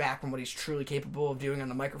holding back from what he's truly capable of doing on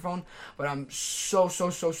the microphone. But I'm so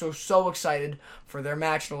excited for their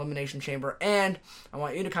match in Elimination Chamber, and I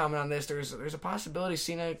want you to comment on this. There's a possibility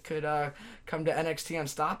Cena could come to NXT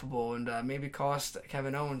Unstoppable and maybe cost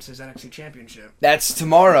Kevin Owens his NXT Championship. That's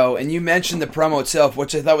tomorrow, and you mentioned the promo itself,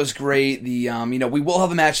 which I thought was great. The we will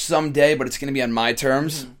have a match someday, but it's going to be on my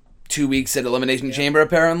terms. 2 weeks at Elimination Chamber,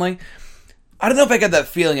 apparently. I don't know if I got that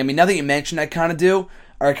feeling. I mean, now that you mentioned, I kind of do,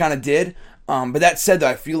 or I kind of did. But that said, though,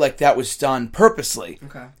 I feel like that was done purposely.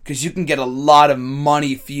 Okay. Because you can get a lot of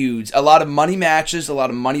money feuds, a lot of money matches, a lot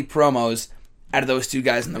of money promos out of those two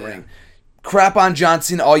guys in the ring. Crap on John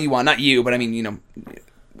Cena all you want. Not you, but I mean,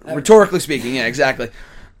 rhetorically speaking, yeah, exactly.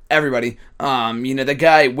 Everybody. The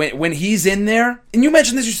guy, when he's in there, and you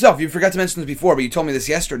mentioned this yourself, you forgot to mention this before, but you told me this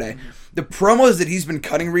yesterday. The promos that he's been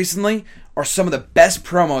cutting recently are some of the best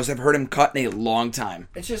promos I've heard him cut in a long time.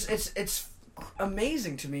 It's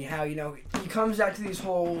amazing to me how, he comes out to these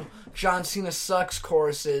whole John Cena sucks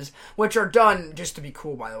choruses, which are done just to be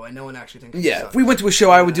cool, by the way. No one actually thinks yeah, if we went to a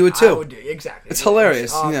show, I would do it too. I would do, exactly. It's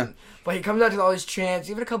hilarious, yeah. But he comes out to all these chants,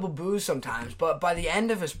 even a couple boos sometimes. But by the end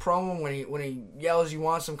of his promo, when he yells, "You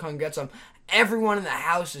want some? Come get some," everyone in the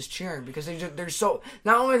house is cheering because they're so,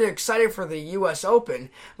 not only they're excited for the U.S. Open,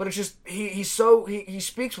 but it's just he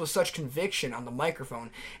speaks with such conviction on the microphone.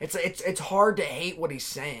 It's hard to hate what he's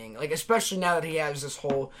saying, like especially now that he has this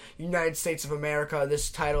whole United States of America, this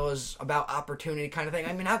title is about opportunity kind of thing.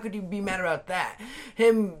 I mean, how could you be mad about that?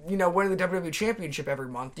 Him, winning the WWE Championship every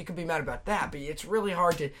month, you could be mad about that, but it's really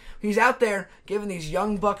hard to. He's out there giving these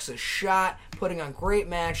young bucks a shot, putting on great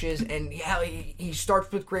matches, and he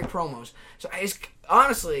starts with great promos. So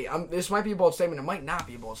honestly, this might be a bold statement. It might not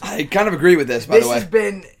be a bold statement. I kind of agree with this, by the way. This has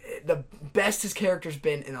been the best his character's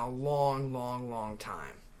been in a long, long, long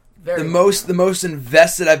time. The most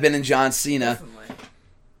invested I've been in John Cena Definitely.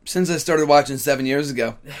 Since I started watching 7 years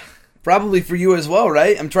ago. Probably for you as well,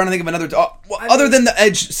 right? I'm trying to think of another. Other than the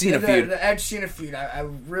Edge Cena feud. The Edge Cena feud. I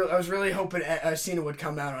was really hoping Cena would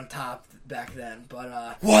come out on top back then,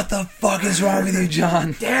 but what the fuck is wrong with you,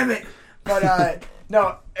 John? Damn it! But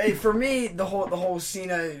no, for me, the whole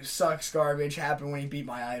Cena sucks garbage happened when he beat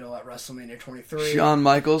my idol at WrestleMania 23. Shawn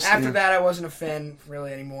Michaels. After that, I wasn't a fan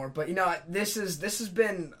really anymore. But this has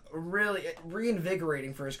been really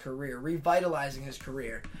reinvigorating for his career, revitalizing his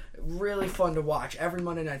career. Really fun to watch every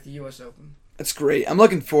Monday night at the U.S. Open. That's great. I'm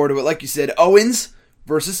looking forward to it. Like you said, Owens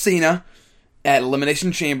versus Cena at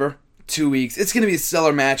Elimination Chamber. 2 weeks. It's going to be a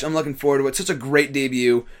stellar match. I'm looking forward to it. Such a great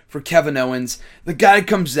debut for Kevin Owens. The guy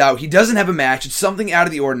comes out. He doesn't have a match. It's something out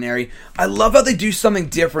of the ordinary. I love how they do something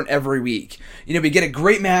different every week. We get a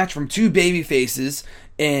great match from two baby faces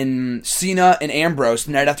in Cena and Ambrose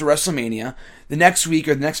the night after WrestleMania. The next week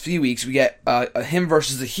or the next few weeks, we get him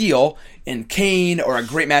versus a heel in Kane, or a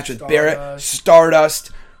great match with Barrett,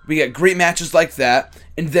 Stardust. We get great matches like that.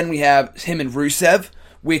 And then we have him and Rusev,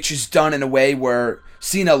 which is done in a way where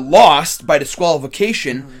Cena lost by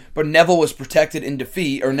disqualification, but Neville was protected in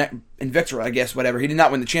defeat, or in victory, I guess, whatever. He did not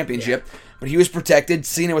win the championship, but he was protected.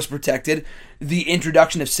 Cena was protected. The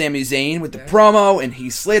introduction of Sami Zayn with the promo and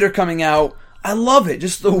Heath Slater coming out. I love it.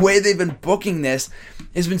 Just the way they've been booking this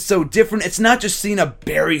has been so different. It's not just Cena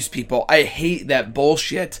buries people. I hate that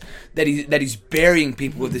bullshit that he's burying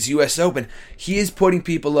people with this U.S. Open. He is putting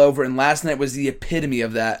people over, and last night was the epitome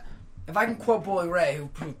of that. If I can quote Bully Ray, who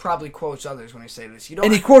probably quotes others when I say this, you don't.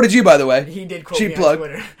 And he quoted you, by the way. He did quote Cheap me plug. on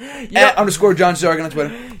Twitter. _ John Zargan on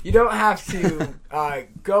Twitter. You don't have to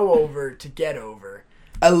go over to get over.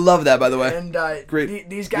 I love that, by the way. And Great.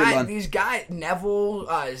 these Good line. guys, Neville,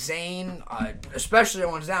 Zayn, especially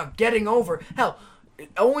Owens now, getting over. Hell,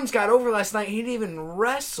 Owens got over last night. He didn't even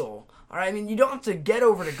wrestle. All right, I mean, you don't have to get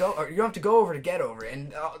over to go, or you don't have to go over to get over.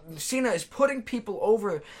 And Cena is putting people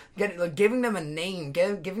over, giving them a name,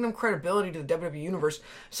 giving them credibility to the WWE universe.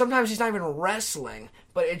 Sometimes he's not even wrestling,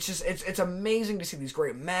 but it's amazing to see these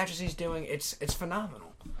great matches he's doing. It's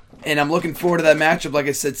phenomenal. And I'm looking forward to that matchup. Like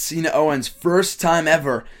I said, Cena Owens, first time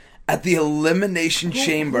ever at the Elimination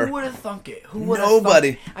Chamber. Who would have thunk it?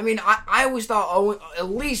 Nobody. I mean, I always thought at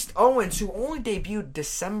least Owens, who only debuted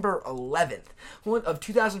December 11th of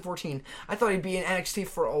 2014, I thought he'd be in NXT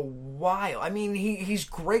for a while. I mean, he's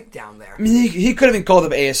great down there. I mean, he could have been called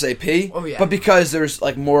up ASAP. Oh, yeah. But because there's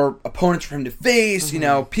like more opponents for him to face,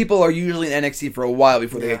 people are usually in NXT for a while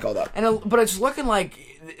before they get called up. But it's looking like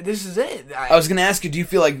this is it. I was going to ask you, do you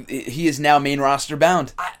feel like he is now main roster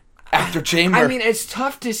bound? After Chamber. I mean, it's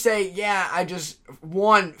tough to say, yeah, I just,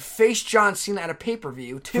 one, face John Cena at a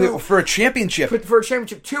pay-per-view. Two, for a championship. For a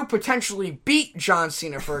championship. Two, potentially beat John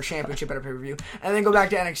Cena for a championship at a pay-per-view. And then go back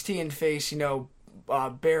to NXT and face,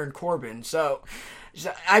 Baron Corbin. So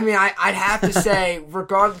I mean, I'd have to say,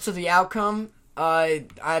 regardless of the outcome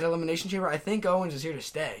at Elimination Chamber, I think Owens is here to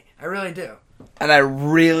stay. I really do. And I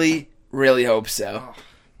really, really hope so. Oh.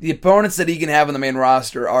 The opponents that he can have on the main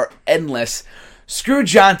roster are endless. Screw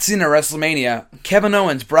John Cena WrestleMania. Kevin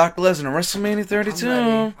Owens, Brock Lesnar, WrestleMania 32.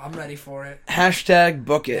 I'm ready for it. Hashtag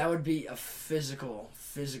book it. That would be a physical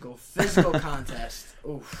contest.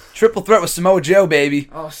 Oof. Triple threat with Samoa Joe, baby.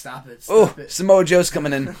 Oh, stop it. Oh, Samoa Joe's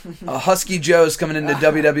coming in. Husky Joe's coming into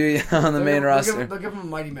WWE on the main roster. They'll give him a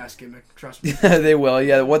Mighty Mouse gimmick. Trust me. They will.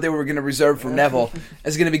 Yeah, what they were going to reserve for Neville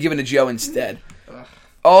is going to be given to Joe instead.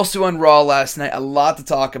 Also on Raw last night, a lot to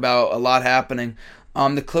talk about, a lot happening.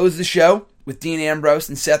 To close the show with Dean Ambrose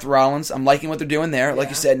and Seth Rollins, I'm liking what they're doing there. Like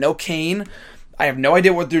you said, no Kane. I have no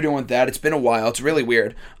idea what they're doing with that. It's been a while. It's really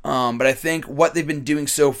weird. But I think what they've been doing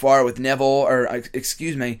so far with Rollins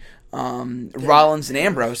and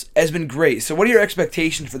Ambrose has been great. So what are your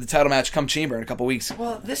expectations for the title match come Chamber in a couple weeks?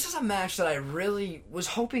 Well, this is a match that I really was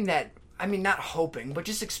hoping that, I mean, not hoping, but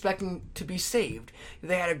just expecting to be saved.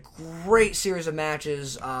 They had a great series of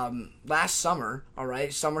matches last summer, all right?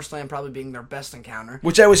 SummerSlam probably being their best encounter.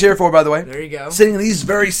 Which I was here for, by the way. There you go. Sitting in these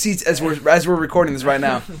very seats as we're recording this right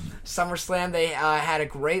now. SummerSlam, they had a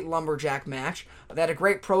great lumberjack match. They had a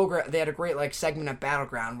great program. They had a great segment at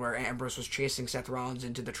Battleground where Ambrose was chasing Seth Rollins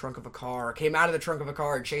into the trunk of a car, came out of the trunk of a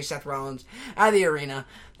car and chased Seth Rollins out of the arena.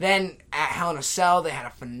 Then at Hell in a Cell, they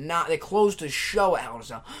had they closed the show at Hell in a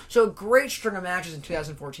Cell. So a great string of matches in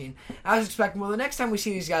 2014. I was expecting, well, the next time we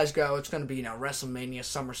see these guys go, it's going to be WrestleMania,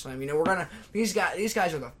 SummerSlam. These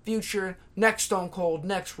guys are the future. Next Stone Cold,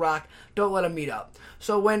 next Rock. Don't let them meet up.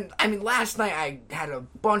 So last night I had a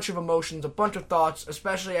bunch of emotions, a bunch of thoughts,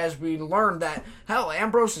 especially as we learned that, hell,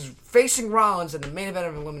 Ambrose is facing Rollins in the main event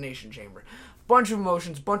of Elimination Chamber. Bunch of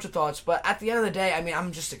emotions, bunch of thoughts, but at the end of the day,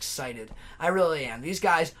 I'm just excited. I really am. These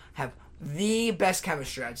guys have the best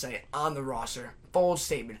chemistry, I'd say, on the roster. Bold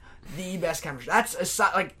statement. The best chemistry.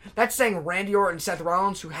 That's saying Randy Orton and Seth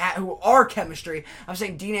Rollins, who are chemistry. I'm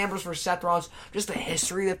saying Dean Ambrose versus Seth Rollins. Just the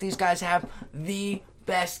history that these guys have. The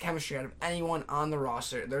best chemistry out of anyone on the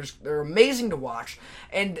roster. They're amazing to watch,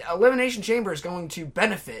 and Elimination Chamber is going to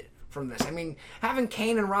benefit from this. Having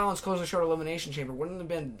Kane and Rollins close the show to Elimination Chamber wouldn't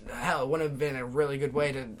have been a really good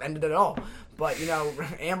way to end it at all. But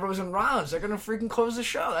Ambrose and Rollins, they're going to freaking close the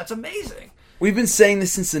show. That's amazing. We've been saying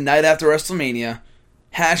this since the night after WrestleMania.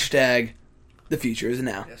 Hashtag the future is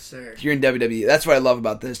now. Yes, sir. Here in WWE. That's what I love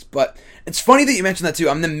about this. But it's funny that you mentioned that too.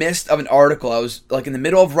 I'm in the midst of an article. I was in the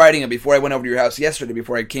middle of writing it before I went over to your house yesterday,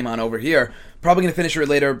 before I came on over here. Probably going to finish it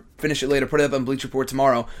later, put it up on Bleach Report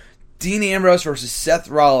tomorrow. Dean Ambrose versus Seth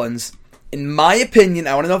Rollins, in my opinion,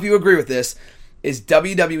 I want to know if you agree with this, is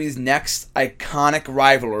WWE's next iconic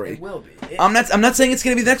rivalry. It will be. I'm not saying it's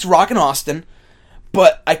going to be the next Rock and Austin,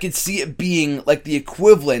 but I could see it being like the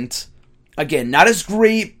equivalent, again, not as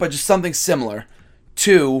great, but just something similar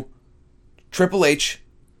to Triple H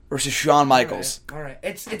versus Shawn Michaels. All right.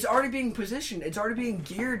 It's already being positioned. It's already being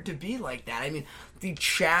geared to be like that. The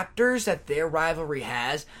chapters that their rivalry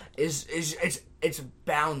has is it's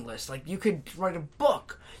boundless. Like, you could write a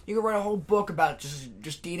book. You could write a whole book about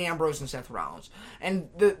just Dean Ambrose and Seth Rollins. And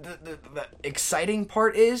the exciting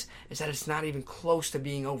part is that it's not even close to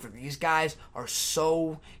being over. These guys are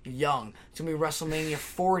so young. It's going to be WrestleMania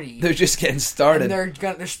 40. They're just getting started. And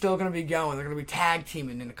they're still going to be going. They're going to be tag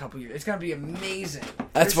teaming in a couple years. It's going to be amazing.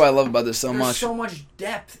 That's what I love about this so much. There's so much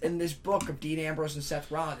depth in this book of Dean Ambrose and Seth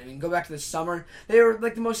Rollins. I mean, go back to the summer. They were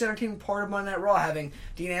like the most entertaining part of Monday Night Raw, having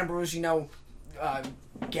Dean Ambrose,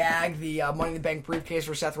 gag the Money in the Bank briefcase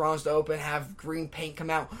for Seth Rollins to open, have green paint come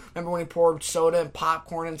out. Remember when he poured soda and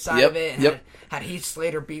popcorn inside of it and had Heath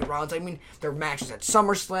Slater beat Rollins? I mean, their matches at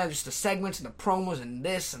SummerSlam, just the segments and the promos and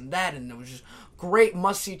this and that, and it was just great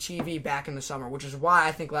must-see TV back in the summer, which is why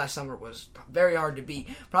I think last summer was very hard to beat.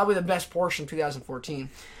 Probably the best portion of 2014.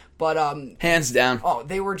 But hands down. Oh,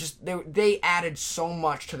 they added so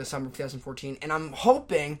much to the summer of 2014, and I'm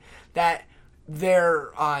hoping that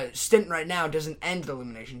their stint right now doesn't end the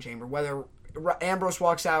Elimination Chamber. Whether Ambrose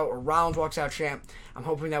walks out or Rollins walks out champ, I'm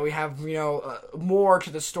hoping that we have more to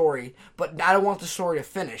the story. But I don't want the story to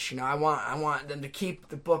finish. I want them to keep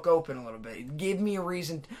the book open a little bit. Give me a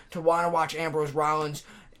reason to want to watch Ambrose Rollins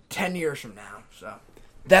 10 years from now. So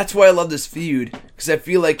that's why I love this feud, because I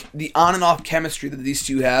feel like the on and off chemistry that these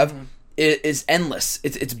two have is endless.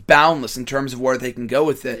 It's boundless in terms of where they can go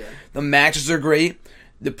with it. Yeah. The matches are great.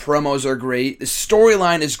 The promos are great. The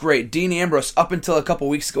storyline is great. Dean Ambrose, up until a couple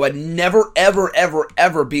weeks ago, had never, ever, ever,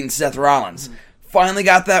 ever beaten Seth Rollins. Finally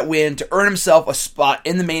got that win to earn himself a spot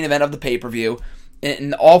in the main event of the pay-per-view.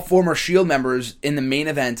 And all former Shield members in the main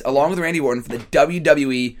event, along with Randy Orton, for the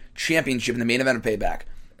WWE Championship in the main event of Payback.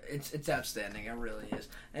 It's outstanding. It really is.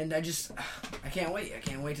 And I can't wait. I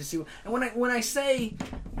can't wait to see.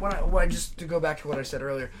 And just to go back to what I said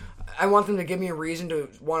earlier, I want them to give me a reason to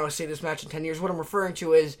want to see this match in 10 years. What I'm referring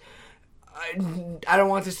to is, I don't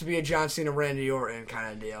want this to be a John Cena, Randy Orton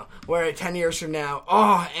kind of deal, where 10 years from now,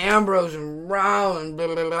 Ambrose and Rollins, blah,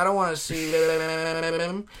 blah, blah, I don't want to see, blah, blah, blah,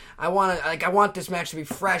 blah. I want this match to be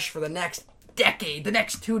fresh for the next decade, the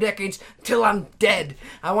next 2 decades, till I'm dead.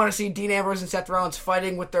 I want to see Dean Ambrose and Seth Rollins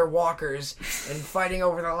fighting with their walkers and fighting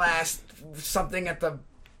over the last something at the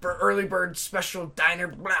early bird special diner.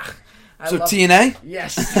 Blah. TNA?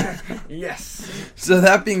 Yes. Yes. So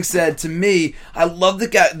that being said, to me, I love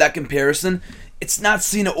that comparison. It's not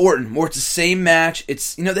Cena Orton, more it's the same match.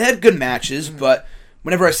 It's they had good matches, but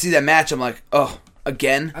whenever I see that match, I'm like, oh,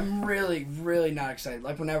 again. I'm really, really not excited.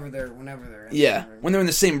 Like whenever they're in when they're in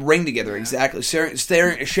the same ring together, exactly, sharing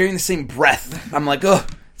the same breath. I'm like, oh,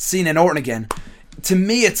 Cena and Orton again. To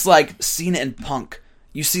me, it's like Cena and Punk.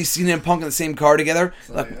 You see Cena and Punk in the same car together.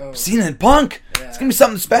 Cena and Punk. Yeah. It's going to be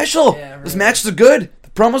something special. Yeah, really. Those matches are good. The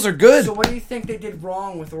promos are good. So what do you think they did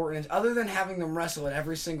wrong with Orton? Other than having them wrestle at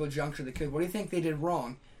every single juncture they could, what do you think they did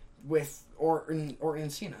wrong with Orton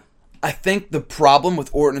and Cena? I think the problem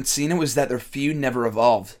with Orton and Cena was that their feud never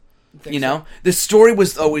evolved. The story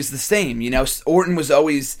was always the same. Orton was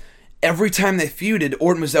always... Every time they feuded,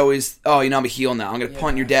 Orton was always, I'm a heel now. I'm going to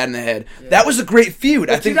punt your dad in the head. Yeah. That was a great feud.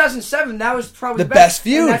 I think 2007, that was probably the best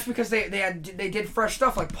feud. And that's because they did fresh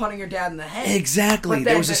stuff like punting your dad in the head. Exactly.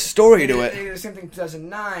 There was a story to it. They did the same thing in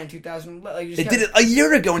 2009, 2000. They did it a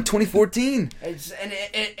year ago in 2014.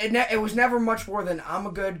 It was never much more than, I'm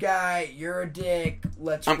a good guy, you're a dick,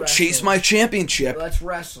 let's wrestle. Chase my championship. Let's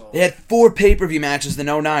wrestle. They had 4 pay-per-view matches in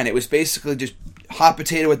 2009. It was basically just hot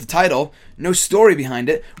potato with the title, no story behind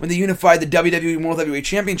it. When they unified the WWE World Heavyweight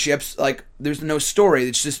Championships, there's no story.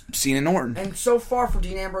 It's just Cena and Orton. And so far for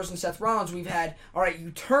Dean Ambrose and Seth Rollins, we've had, all right, you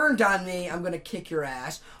turned on me, I'm going to kick your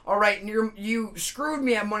ass. All right, you screwed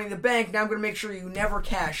me at Money in the Bank, now I'm going to make sure you never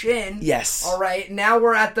cash in. Yes. All right, now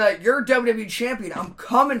we're at you're WWE champion, I'm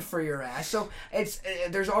coming for your ass. So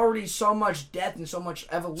there's already so much depth and so much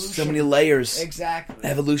evolution. So many layers. Exactly.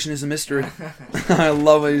 Evolution is a mystery. I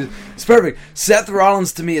love it. It's perfect. Seth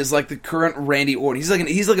Rollins to me is like the current Randy Orton.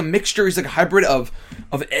 He's like a mixture. He's like a hybrid of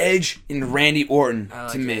Edge and Randy Orton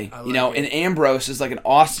to me. And Ambrose is like an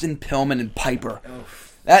Austin Pillman and Piper.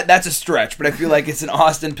 That's a stretch, but I feel like it's an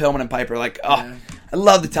Austin Pillman and Piper. I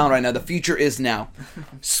love the talent right now. The future is now.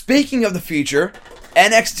 Speaking of the future,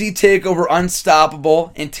 NXT TakeOver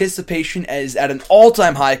Unstoppable anticipation is at an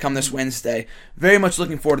all-time high come this Wednesday. Very much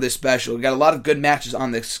looking forward to this special. We've got a lot of good matches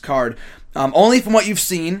on this card. Only from what you've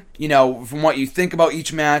seen, from what you think about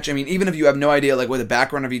each match. I mean, even if you have no idea what the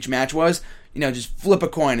background of each match was, just flip a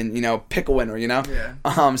coin and, pick a winner,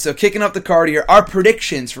 Yeah. So kicking up the card here, our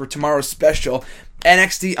predictions for tomorrow's special,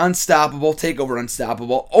 NXT Unstoppable, TakeOver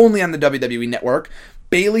Unstoppable, only on the WWE Network.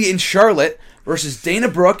 Bayley and Charlotte versus Dana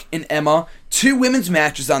Brooke and Emma. 2 women's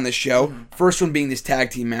matches on this show. First one being this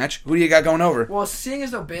tag team match. Who do you got going over? Well, seeing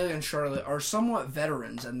as though Bayley and Charlotte are somewhat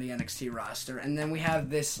veterans in the NXT roster, and then we have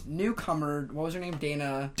this newcomer, what was her name?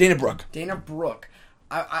 Dana Brooke. Dana Brooke.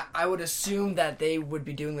 I would assume that they would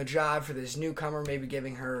be doing the job for this newcomer, maybe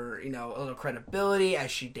giving her, a little credibility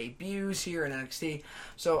as she debuts here in NXT.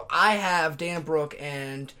 So I have Dana Brooke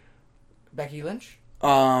and Becky Lynch.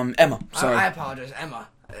 Emma. Sorry. I apologize, Emma.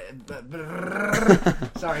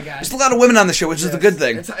 Sorry, guys. There's a lot of women on the show, which is a good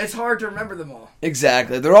thing. It's hard to remember them all.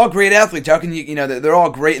 Exactly. They're all great athletes. How can they're all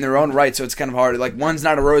great in their own right, so it's kind of hard. Like, one's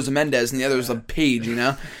not a Rosa Mendez and the other's a Paige,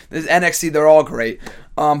 This NXT, they're all great.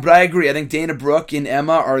 But I agree. I think Dana Brooke and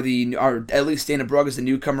Emma are at least Dana Brooke is the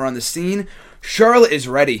newcomer on the scene. Charlotte is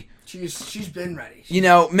ready. She's been ready.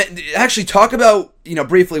 Actually talk about,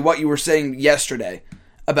 briefly what you were saying yesterday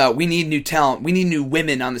about we need new talent. We need new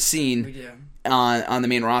women on the scene. We do. On the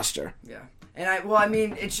main roster. Yeah. And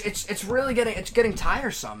it's really getting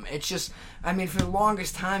tiresome. It's just, for the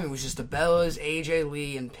longest time, it was just the Bellas, AJ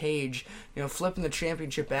Lee, and Paige, flipping the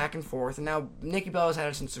championship back and forth. And now Nikki Bella's had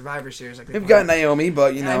it since Survivor Series. They've got Naomi,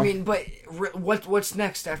 but what's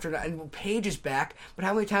next after that? And Paige is back, but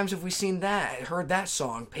how many times have we heard that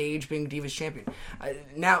song, Paige being Divas Champion?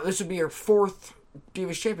 Now this would be her 4th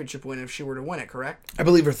Divas Championship win if she were to win it, correct? I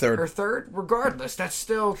believe her 3rd. Her 3rd? Regardless, that's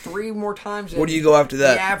still 3 more times. Where do you go after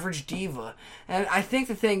that? The average diva. And I think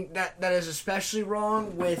the thing that is especially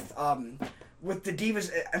wrong with the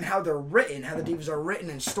divas and how they're written, how the divas are written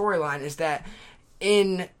in storyline, is that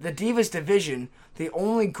in the divas division, the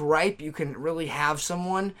only gripe you can really have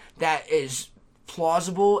someone that is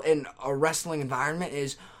plausible in a wrestling environment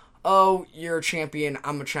is, oh, you're a champion,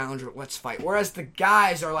 I'm a challenger, let's fight. Whereas the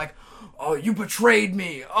guys are like, oh, you betrayed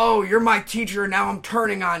me. Oh, you're my teacher, now I'm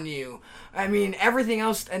turning on you. Everything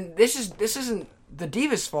else, and this isn't the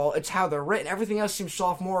Divas' fault, it's how they're written. Everything else seems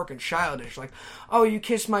sophomoric and childish. Like, oh, you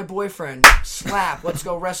kissed my boyfriend, slap, let's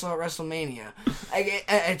go wrestle at WrestleMania.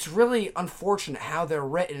 It's really unfortunate how they're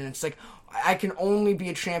written, and it's like, I can only be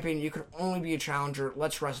a champion, you can only be a challenger,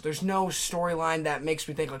 let's wrestle. There's no storyline that makes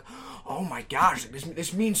me think like, oh my gosh,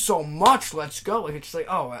 this means so much, let's go. Like, it's like,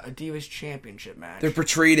 oh, a Divas Championship match. They're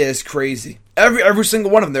portrayed as crazy. Every single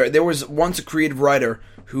one of them. There was once a creative writer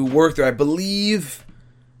who worked there, I believe,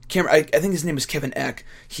 I think his name was Kevin Eck.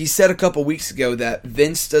 He said a couple weeks ago that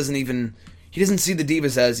Vince doesn't see the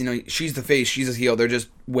divas as, she's the face, she's a heel. They're just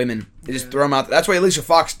women. They just throw them out there. That's why Alicia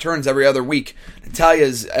Fox turns every other week.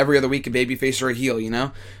 Natalia's every other week a babyface or a heel,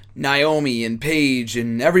 Naomi and Paige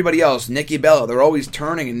and everybody else, Nikki Bella, they're always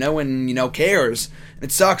turning and no one, cares. And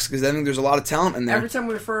it sucks because I think there's a lot of talent in there. Every time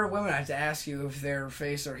we refer to women, I have to ask you if they're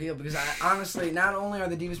face or heel because honestly, not only are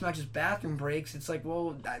the Divas matches bathroom breaks, it's like,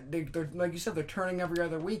 well, they're like you said, they're turning every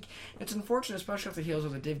other week. It's unfortunate, especially if the heels are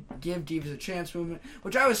the give Divas a chance movement,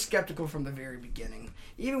 which I was skeptical from the very beginning.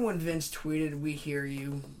 Even when Vince tweeted, "We hear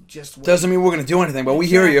you," just wait. Doesn't mean we're going to do anything, but we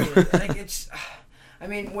hear you. Like it's.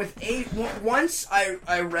 Once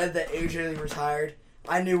I read that AJ Lee retired,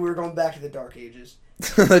 I knew we were going back to the dark ages.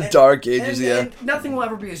 Dark ages, yeah. And nothing will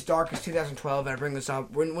ever be as dark as 2012, and I bring this up,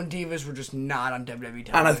 when divas were just not on WWE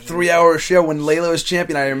television. On a 3-hour show when Layla was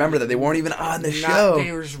champion, I remember that. They weren't even on the show.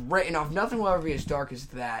 They were just written off. Nothing will ever be as dark as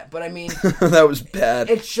that. But that was bad.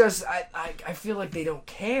 It's just, I feel like they don't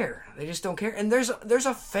care. They just don't care. And there's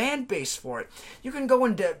a fan base for it. You can go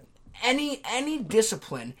into any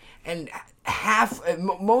discipline, and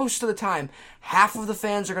most of the time, half of the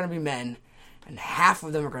fans are going to be men, and half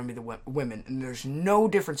of them are going to be the women. And there's no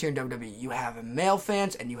difference here in WWE. You have male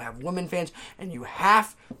fans, and you have women fans, and you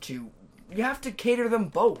have to cater them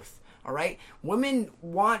both. All right, women.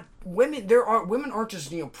 Women aren't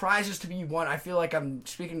just prizes to be won. I feel like I'm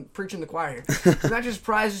preaching the choir here. It's not just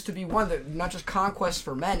prizes to be won. They're not just conquests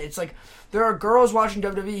for men. It's like there are girls watching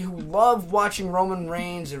WWE who love watching Roman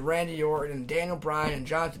Reigns and Randy Orton and Daniel Bryan and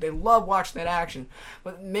John. They love watching that action,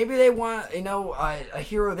 but maybe they want a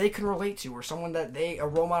hero they can relate to or someone a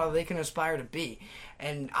role model they can aspire to be.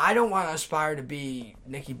 And I don't want to aspire to be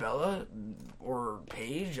Nikki Bella or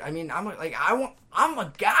Paige. I'm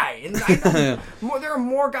a guy, and I know there are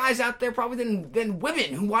more guys out there probably than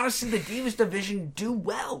women who want to see the Divas division do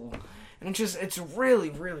well. And it's really,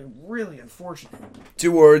 really, really unfortunate.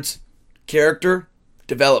 2 words: character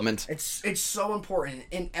development. It's so important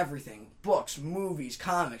in everything: books, movies,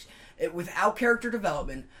 comics. Without character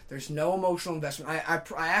development, there's no emotional investment. I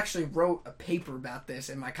actually wrote a paper about this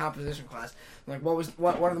in my composition class. Like,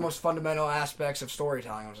 what are the most fundamental aspects of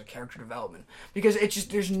storytelling? I was like, character development, because it's just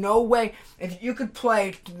there's no way if you could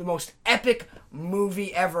play the most epic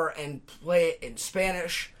movie ever and play it in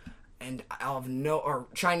Spanish and or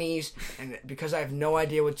Chinese, and because I have no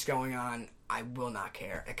idea what's going on, I will not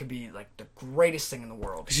care. It could be like the greatest thing in the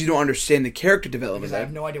world. Because you don't understand the character development. Because I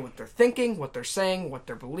have no idea what they're thinking, what they're saying, what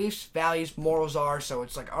their beliefs, values, morals are. So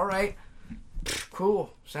it's like, all right,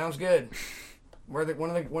 cool, sounds good. When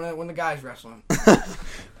the guys wrestling.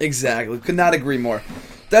 Exactly. Could not agree more.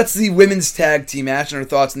 That's the women's tag team match and our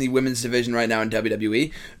thoughts on the women's division right now in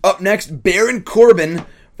WWE. Up next, Baron Corbin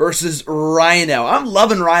versus Rhino. I'm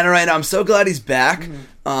loving Rhino right now. I'm so glad he's back.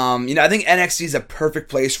 Mm-hmm. I think NXT is a perfect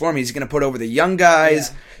place for him. He's going to put over the young guys.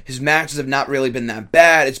 Yeah. His matches have not really been that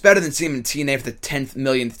bad. It's better than seeing him in TNA for the 10th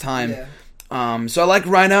millionth time. Yeah. So I like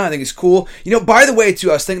Rhino. I think he's cool. By the way, too,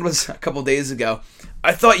 I was thinking about this a couple days ago.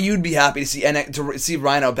 I thought you'd be happy to see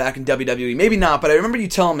Rhino back in WWE. Maybe not, but I remember you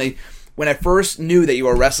telling me when I first knew that you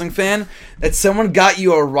were a wrestling fan that someone got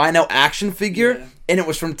you a Rhino action figure, and it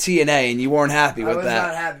was from TNA, and you weren't happy with that. I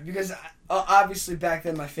was not happy because obviously back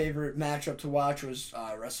then my favorite matchup to watch was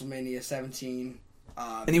WrestleMania 17.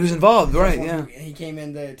 And he was involved, right? Yeah. He came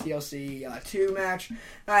in the TLC 2 match.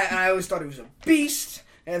 I always thought he was a beast.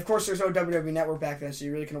 And of course, there's no WWE Network back then, so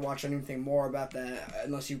you really couldn't watch anything more about that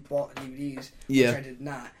unless you bought DVDs, which I did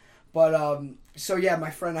not. But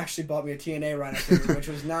my friend actually bought me a TNA Rhino figure, which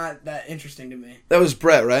was not that interesting to me. That was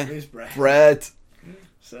Brett, right? It was Brett. Brett.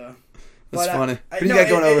 So that's funny. What do you got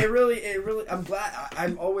going over? It really. I'm glad.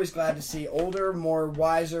 I'm always glad to see older, more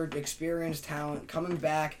wiser, experienced talent coming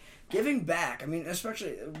back. Giving back. I mean,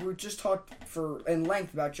 especially, we just talked in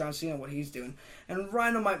length about John Cena, what he's doing. And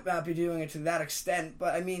Rhino might not be doing it to that extent,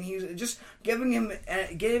 but I mean, he's just giving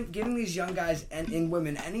these young guys and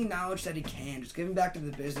women any knowledge that he can. Just giving back to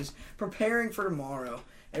the business, preparing for tomorrow.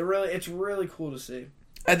 It's really cool to see.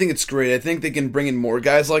 I think it's great. I think they can bring in more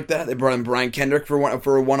guys like that. They brought in Brian Kendrick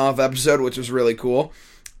for a one-off episode, which was really cool.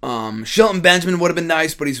 Shelton Benjamin would have been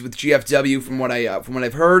nice, but he's with GFW from what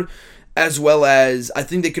I've heard. As well as, I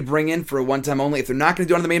think they could bring in for a one-time only, if they're not going to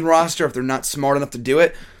do it on the main roster, if they're not smart enough to do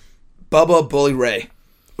it, Bubba Bully Ray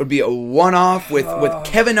would be a one-off with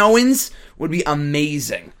Kevin Owens would be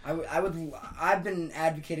amazing. I've been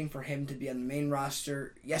advocating for him to be on the main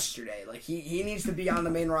roster yesterday. Like, he needs to be on the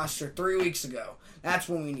main roster 3 weeks ago. That's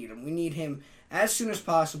when we need him. We need him as soon as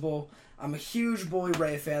possible. I'm a huge Bully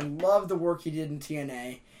Ray fan. Love the work he did in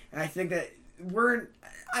TNA. And I think that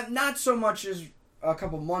I'm not so much as a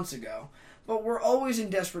couple months ago, but we're always in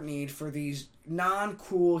desperate need for these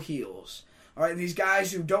non-cool heels. All right, these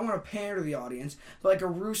guys who don't want to pander to the audience, but like a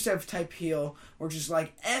Rusev type heel, or just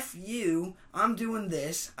like F you, I'm doing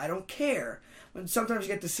this, I don't care. When sometimes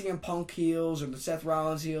you get the CM Punk heels or the Seth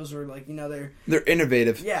Rollins heels, or like they're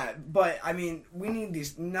innovative. Yeah, but I mean we need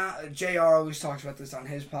these. JR always talks about this on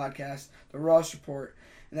his podcast, the Ross Report,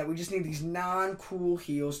 and that we just need these non-cool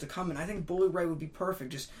heels to come in. I think Bully Ray would be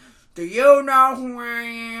perfect. Just, do you know who I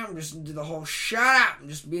am? Just do the whole shut up and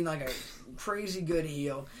just being like a crazy good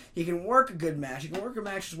heel. He can work a good match. He can work a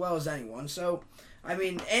match as well as anyone. So, I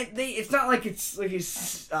mean, it's not like it's like he's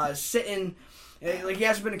sitting, like he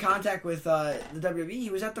hasn't been in contact with the WWE. He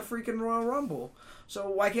was at the freaking Royal Rumble. So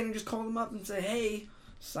why can't he just call them up and say, hey,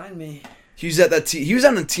 sign me? He was at he was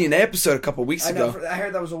on the TNA episode a couple weeks ago. I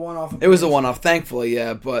heard that was a one-off. It was a one-off, thankfully,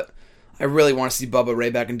 yeah, but I really want to see Bubba Ray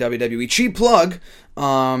back in WWE. Cheap plug,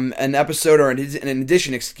 an episode, or an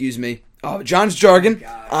edition, John's Jargon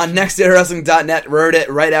on NextEraWrestling.net wrote it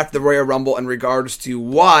right after the Royal Rumble in regards to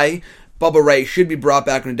why Bubba Ray should be brought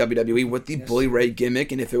back into WWE with the Bully Ray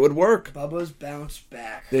gimmick and if it would work. Bubba's bounce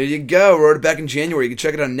back. There you go. Wrote it back in January. You can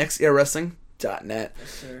check it on NextEraWrestling.net. Yes,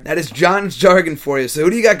 sir. That is John's Jargon for you. So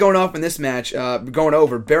who do you got going off in this match? Going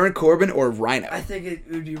over Baron Corbin or Rhino? I think it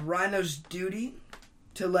would be Rhino's duty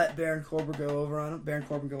to let Baron Corbin go over on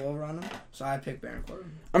him. So I pick Baron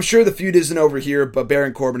Corbin. I'm sure the feud isn't over here, but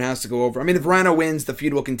Baron Corbin has to go over. I mean, if Rhino wins, the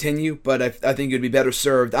feud will continue, but I think it would be better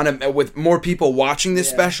served with more people watching this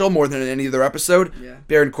special more than any other episode. Yeah.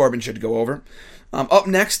 Baron Corbin should go over. Up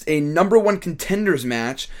next, a number one contenders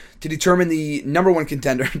match to determine the number one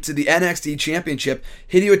contender to the NXT Championship.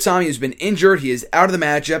 Hideo Itami has been injured. He is out of the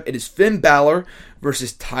matchup. It is Finn Balor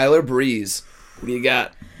versus Tyler Breeze. What do you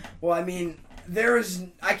got? Well, I mean,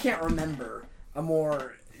 I can't remember a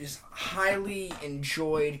more just highly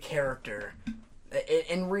enjoyed character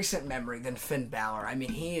in recent memory than Finn Balor. I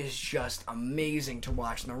mean, he is just amazing to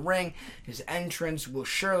watch in the ring. His entrance will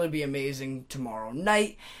surely be amazing tomorrow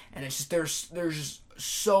night. And it's just there's just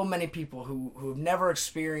so many people who've never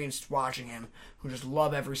experienced watching him who just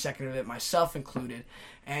love every second of it, myself included.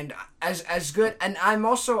 And as good, and I'm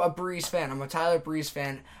also a Breeze fan. I'm a Tyler Breeze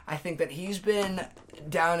fan. I think that he's been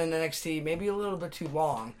down in NXT maybe a little bit too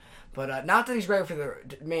long. But not that he's ready for the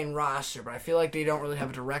main roster, but I feel like they don't really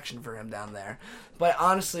have a direction for him down there. But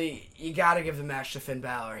honestly, you got to give the match to Finn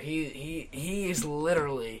Balor. He is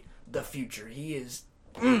literally the future. He is.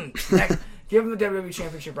 Give him the WWE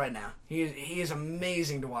Championship right now. He is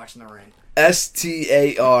amazing to watch in the ring.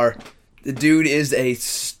 STAR. The dude is a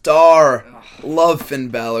star. Love Finn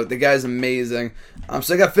Balor. The guy's amazing.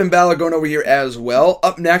 So I got Finn Balor going over here as well.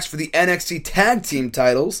 Up next for the NXT Tag Team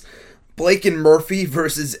titles, Blake and Murphy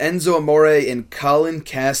versus Enzo Amore and Colin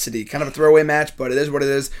Cassidy. Kind of a throwaway match, but it is what it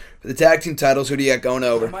is. For the tag team titles, who do you got going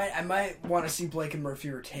over? I might want to see Blake and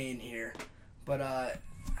Murphy retain here, but I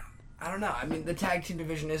don't know. I mean, the tag team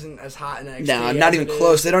division isn't as hot in NXT. No, not even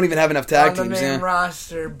close. They don't even have enough tag teams on the main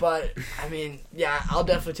roster. But I mean, yeah, I'll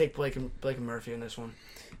definitely take Blake and Murphy in this one.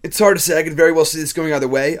 It's hard to say. I could very well see this going either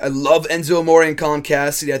way. I love Enzo Amore and Colin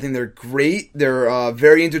Cassidy. I think they're great. They're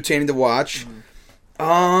very entertaining to watch.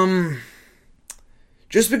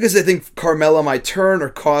 Just because I think Carmella might turn or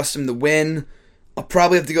cost him the win, I'll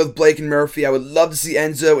probably have to go with Blake and Murphy. I would love to see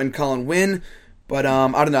Enzo and Colin win, but I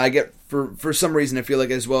don't know. I get for some reason I feel like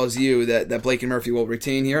as well as you that Blake and Murphy will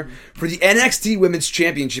retain here. For the NXT Women's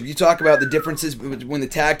Championship, you talk about the differences between the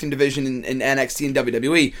tag team division in NXT and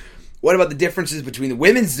WWE. What about the differences between the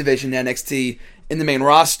women's division in NXT and the main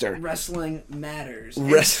roster? Wrestling matters.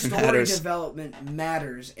 Wrestling matters. Story development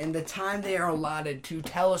matters. And the time they are allotted to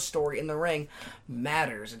tell a story in the ring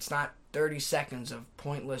matters. It's not 30 seconds of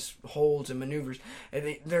pointless holds and maneuvers.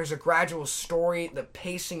 There's a gradual story. The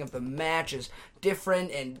pacing of the match is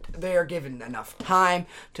different, and they are given enough time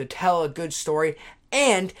to tell a good story,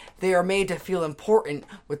 and they are made to feel important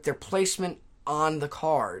with their placement on the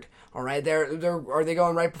card. All right, are they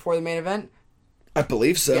going right before the main event? I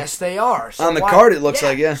believe so. Yes, they are. So on the card, it looks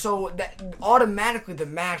like, yeah. So that automatically the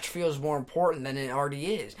match feels more important than it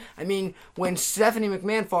already is. I mean, when Stephanie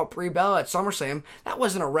McMahon fought Brie Bella at SummerSlam, that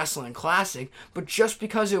wasn't a wrestling classic, but just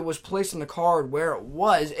because it was placed on the card where it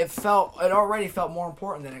was, it already felt more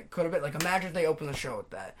important than it could have been. Like, imagine if they opened the show with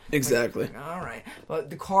that. Exactly. Like, all right, but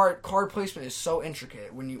the card placement is so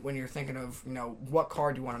intricate when you're thinking of what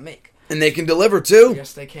card you want to make. And they can deliver, too.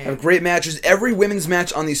 Yes, they can. Have great matches. Every women's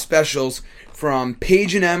match on these specials, from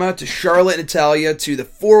Paige and Emma to Charlotte and Natalya to the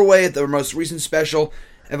four-way at the most recent special,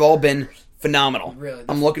 have all been phenomenal. Really.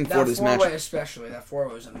 I'm looking forward to this match. That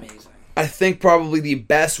four-way was amazing. I think probably the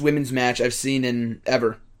best women's match I've seen in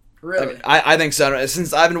ever. Really? I think so.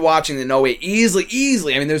 Since I've been watching the No Way,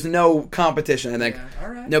 easily. I mean, there's no competition, I think. Yeah, all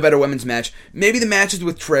right. No better women's match. Maybe the matches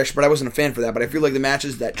with Trish, but I wasn't a fan for that. But I feel like the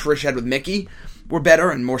matches that Trish had with Mickey were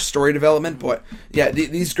better and more story development. But yeah,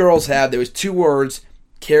 these girls there was 2 words,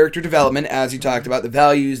 character development, as you talked about, the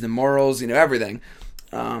values, the morals, everything.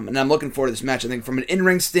 And I'm looking forward to this match. I think from an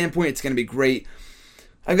in-ring standpoint, it's going to be great.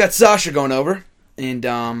 I've got Sasha going over. And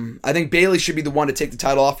I think Bayley should be the one to take the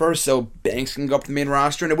title off her so Banks can go up to the main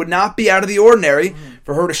roster. And it would not be out of the ordinary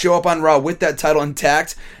for her to show up on Raw with that title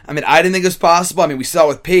intact. I mean, I didn't think it was possible. I mean, we saw it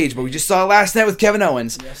with Paige, but we just saw it last night with Kevin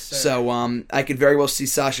Owens. Yes, sir. So I could very well see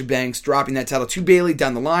Sasha Banks dropping that title to Bayley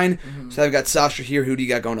down the line. So I've got Sasha here. Who do you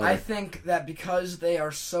got going over? I think that because they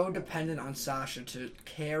are so dependent on Sasha to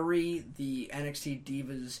carry the NXT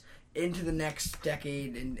Divas into the next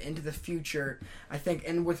decade and into the future, I think,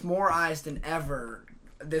 and with more eyes than ever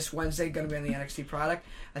this Wednesday going to be on the NXT product,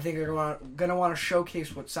 I think they're going to want to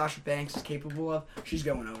showcase what Sasha Banks is capable of. She's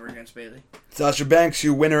going over against Bayley. Sasha Banks,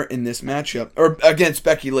 your winner in this matchup. Or against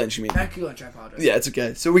Becky Lynch, you mean? Becky Lynch, I apologize. Yeah, it's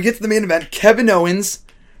okay. So we get to the main event, Kevin Owens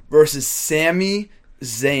versus Sami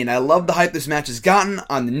Zayn. I love the hype this match has gotten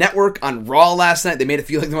on the network, on Raw last night. They made it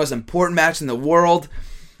feel like the most important match in the world.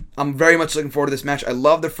 I'm very much looking forward to this match. I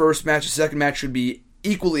love the first match. The second match should be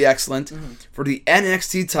equally excellent. For the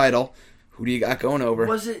NXT title, who do you got going over?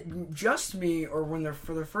 Was it just me, or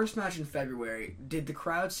for their first match in February, did the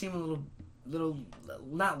crowd seem a little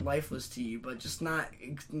not lifeless to you, but just not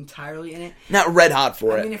entirely in it? Not red hot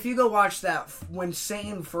for it. I mean, if you go watch that, when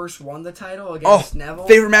Zayn first won the title against Neville.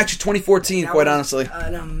 Favorite match of 2014, quite honestly.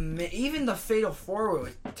 Even the Fatal 4-Way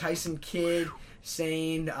with Tyson Kidd,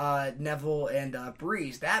 Zayn, Neville, and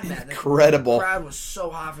Breeze. That match. Incredible. The crowd was so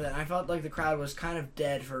hot for that. And I felt like the crowd was kind of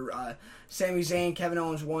dead for Sami Zayn. Kevin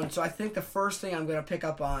Owens won. So I think the first thing I'm going to pick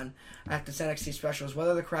up on at this NXT special is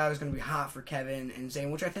whether the crowd is going to be hot for Kevin and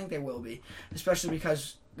Zayn, which I think they will be, especially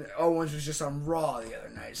because Owens was just on Raw the other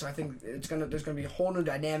night. So I think there's going to be a whole new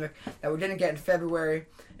dynamic that we didn't get in February.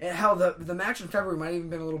 And hell, the match in February might have even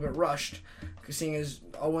been a little bit rushed, because seeing as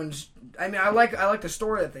Owens, I mean, I like the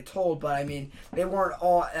story that they told, but I mean, they weren't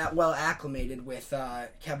all that well acclimated with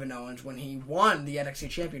Kevin Owens when he won the NXT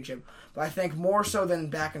Championship. But I think more so than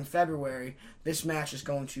back in February, this match is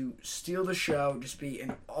going to steal the show, just be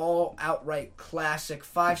an all outright classic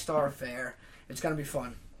 5-star affair. It's going to be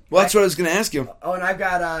fun. Well, that's what I was going to ask you. Oh, and I've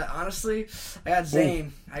got, honestly, I got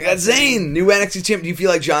Zayn. I got Zayn, new NXT champ. Do you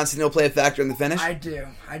feel like John Cena will play a factor in the finish? I do.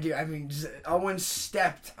 I mean, Owens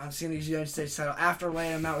stepped on Cena's United States title after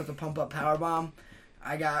laying him out with the pump-up powerbomb.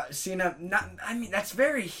 I got Cena. That's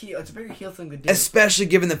very heel. It's a very heel thing to do, especially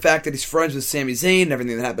given the fact that he's friends with Sami Zayn and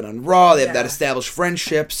everything that happened on Raw. They have that established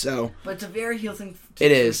friendship. So, but it's a very heel thing.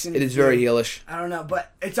 It is. It is very heelish. I don't know,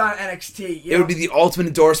 but it's on NXT. It would be the ultimate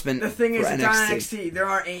endorsement. The thing is, for it's NXT. on NXT. There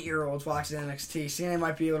are 8-year-olds watching NXT. Cena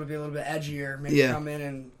might be able to be a little bit edgier. Maybe come in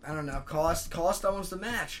and I don't know, cost Owens the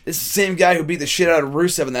match. It's the same guy who beat the shit out of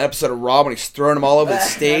Rusev in that episode of Raw when he's throwing him all over the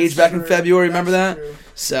stage back in February. Remember that? True.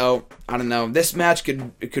 So I don't know. This match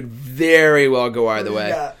could very well go either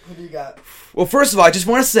way. Who do you got? Well, first of all, I just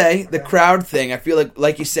want to say the crowd thing. I feel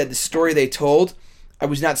like you said, the story they told, I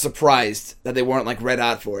was not surprised that they weren't red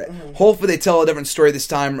hot for it. Mm-hmm. Hopefully they tell a different story this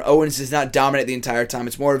time. Owens does not dominate the entire time.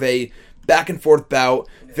 It's more of a back and forth bout,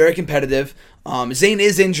 very competitive. Zayn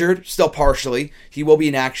is injured, still partially. He will be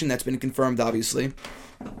in action. That's been confirmed, obviously.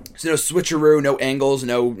 So no switcheroo, no angles,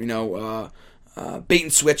 no bait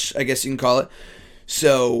and switch, I guess you can call it.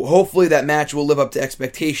 So hopefully that match will live up to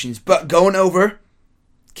expectations. But going over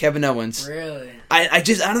Kevin Owens. Really? I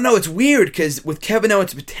don't know. It's weird because with Kevin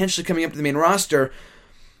Owens potentially coming up to the main roster,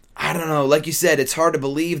 I don't know. Like you said, it's hard to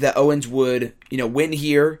believe that Owens would, win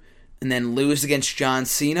here and then lose against John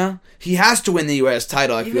Cena. He has to win the U.S.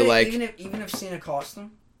 title, I feel like. Even if Cena cost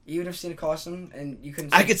him? And you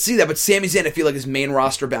couldn't... I could see that, but Sami Zayn, I feel like, is main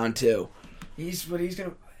roster bound too. Isn't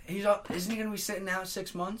he going to be sitting out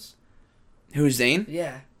 6 months? Who's Zayn?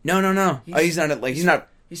 Yeah. No. He's not...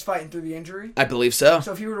 He's fighting through the injury? I believe so.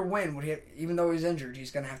 So if he were to win, would he, even though he's injured,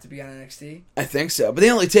 he's going to have to be on NXT? I think so. But they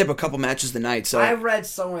only tape a couple matches a night, so... I read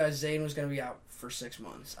somewhere that Zayn was going to be out for 6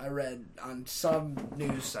 months. I read on some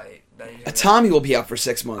news site that Tommy will be out for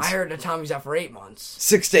 6 months. I heard that Tommy's out for 8 months.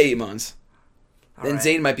 6 to 8 months. Then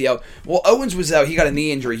Zayn might be out. Well, Owens was out. He got a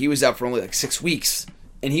knee injury. He was out for only 6 weeks.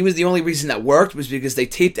 And he was the only reason that worked was because they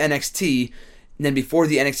taped NXT, and then before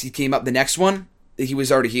the NXT came up, the next one, he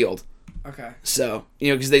was already healed. Okay. So,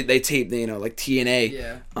 because they taped, like TNA.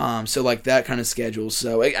 Yeah. So, that kind of schedule.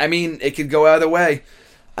 So, I mean, it could go either way.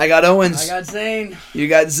 I got Owens. I got Zayn. You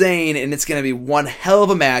got Zayn, and it's going to be one hell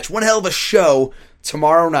of a match, one hell of a show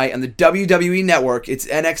tomorrow night on the WWE Network. It's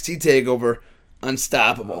NXT TakeOver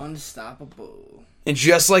Unstoppable. And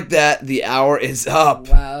just like that, the hour is up.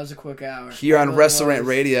 Wow, that was a quick hour. Here on WrestleRant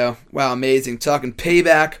Radio. Wow, amazing. Talking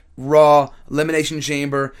Payback, Raw, Elimination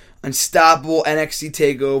Chamber, Unstoppable, NXT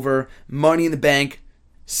TakeOver, Money in the Bank,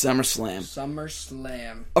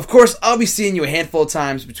 SummerSlam. Of course, I'll be seeing you a handful of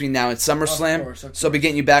times between now and SummerSlam. Of course. So I'll be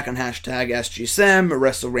getting you back on hashtag SGSM,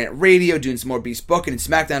 WrestleRant Radio, doing some more Beast Booking, and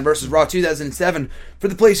SmackDown vs. Raw 2007 for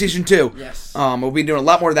the PlayStation 2. Yes. We'll be doing a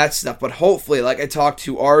lot more of that stuff, but hopefully, like I talked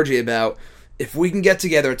to RJ about, if we can get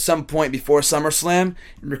together at some point before SummerSlam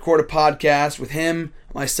and record a podcast with him,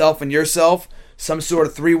 myself, and yourself, some sort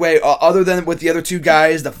of three-way, other than with the other two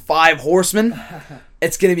guys, the Five Horsemen,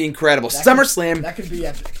 it's going to be incredible. SummerSlam that could be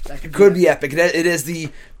epic. Could be epic. It has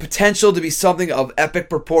the potential to be something of epic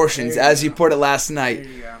proportions, as you put it last night.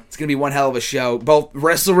 There you go. It's going to be one hell of a show. Both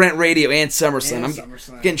WrestleRant Radio and SummerSlam. I'm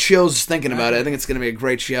getting chills just thinking about it. I think it's going to be a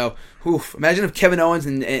great show. Oof. Imagine if Kevin Owens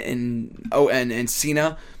and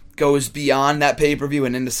Cena goes beyond that pay-per-view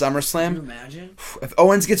and into SummerSlam. Can you imagine? If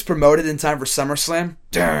Owens gets promoted in time for SummerSlam,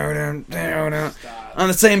 on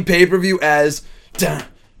the same pay-per-view as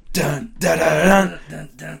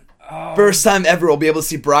first time ever we'll be able to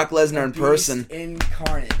see Brock Lesnar in person.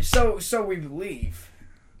 Incarnate. So we believe.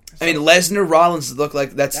 I mean, Lesnar, Rollins look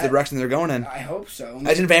like that's the direction they're going in. I hope so.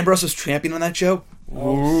 Imagine if Ambrose was champion on that show.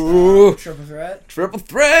 Ooh. Triple threat? Triple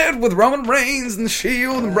threat with Roman Reigns and The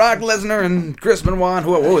Shield and Brock Lesnar and Chris Benoit.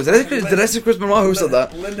 What was it? Did I say Chris Benoit? Who said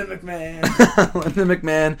that? Linda McMahon. Linda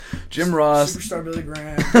McMahon. Jim Ross. Superstar Billy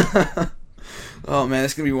Graham. Oh, man,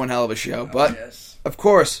 it's going to be one hell of a show. But, yes. Of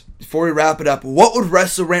course, before we wrap it up, what would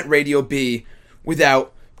WrestleRant Radio be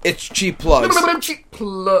without its cheap plugs? Cheap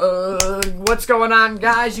plug. What's going on,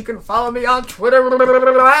 guys? You can follow me on Twitter @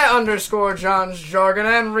 John's Jargon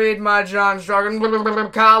and read my John's Jargon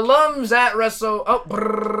columns at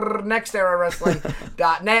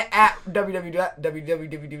nextera-wrestling.net at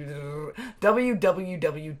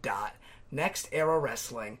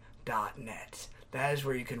www.nextera-wrestling.net. That is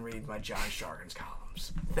where you can read my John's Jargon's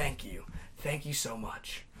columns. Thank you. Thank you so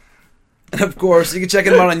much. And of course, you can check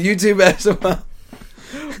them out on YouTube as well.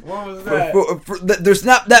 What was that? There's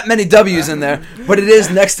not that many W's in there, but it is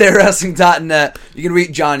nextairawrestling.net. You can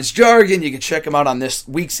read John's Jargon. You can check him out on this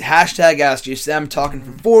week's hashtag AskGSM, talking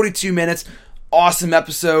for 42 minutes awesome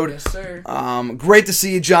episode. Yes, sir. Great to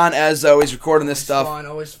see you, John, as always, recording this stuff.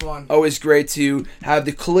 Always fun. Always great to have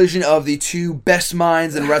the collision of the two best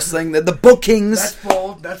minds in wrestling, the bookings.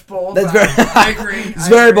 That's bold. That's very. I agree. It's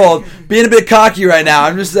very bold. Being a bit cocky right now.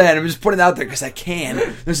 I'm just saying. I'm just putting it out there because I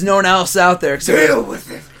can. There's no one else out there. Deal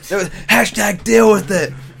with it. Hashtag deal with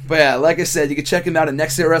it. But yeah, like I said, you can check him out at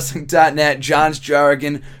nextdaywrestling.net. John's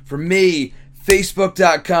Jargon. For me,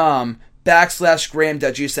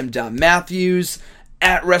 facebook.com/Graham.GSM.Matthews.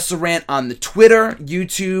 At WrestleRant on the Twitter,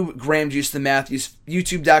 YouTube, Graham Juice the Matthews,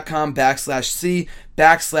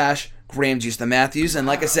 youtube.com/C/Graham Juice the Matthews. And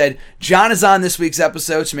like I said, John is on this week's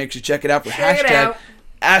episode, so make sure you check it out for hashtag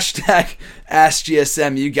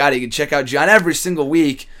AskGSM. You got it. You can check out John every single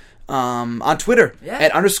week on Twitter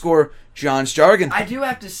at _John's Jargon. I do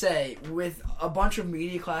have to say, with a bunch of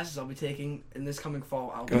media classes I'll be taking in this coming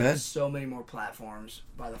fall, I'll be on so many more platforms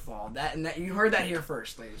by the fall. That you heard that here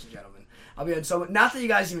first, ladies and gentlemen. I'll be on so much. Not that you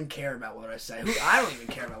guys even care about what I say. I don't even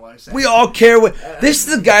care about what I say. We all care what. This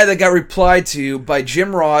is the guy that got replied to by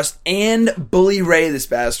Jim Ross and Bully Ray this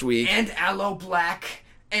past week. And Aloe Black.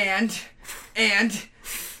 And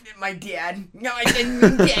my dad. No,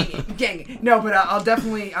 dang it. No, but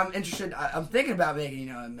I'm interested. I'm thinking about making,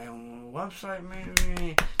 my own website,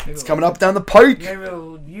 maybe. It's coming up down the pike. Maybe a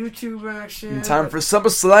little YouTube action. In time for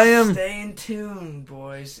SummerSlam. Stay in tune,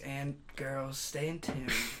 boys and girls. Stay in tune.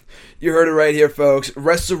 You heard it right here, folks.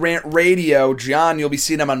 WrestleRant Radio. John, you'll be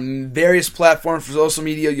seeing him on various platforms for social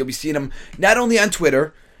media. You'll be seeing him not only on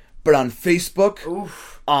Twitter, but on Facebook,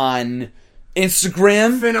 on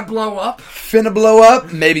Instagram. Finna blow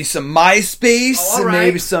up. Maybe some MySpace. All right.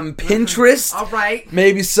 Maybe some Pinterest. All right.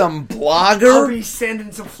 Maybe some Blogger. I'll be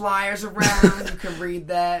sending some flyers around. You can read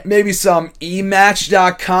that. Maybe some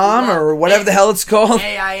ematch.com or whatever the hell it's called.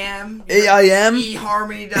 AIM.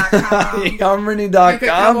 eHarmony.com. eHarmony.com. You could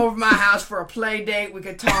come over my house for a play date. We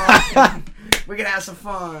could talk. We could have some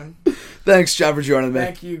fun. Thanks, John, for joining me.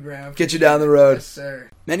 Thank you, Graham. Get you down the road. Yes, sir.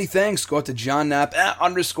 Many thanks go out to John Knapp at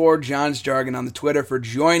 _John's Jargon on the Twitter for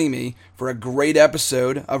joining me for a great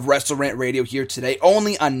episode of WrestleRant Radio here today,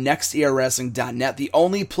 only on nextdaywrestling.net, the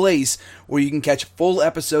only place where you can catch full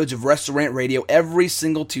episodes of WrestleRant Radio every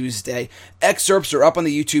single Tuesday. Excerpts are up on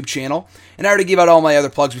the YouTube channel, and I already gave out all my other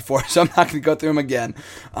plugs before, so I'm not going to go through them again.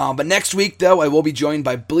 But next week, though, I will be joined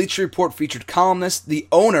by Bleacher Report featured columnist, the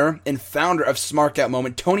owner and founder of Smart Out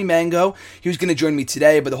Moment, Tony Mango. He was going to join me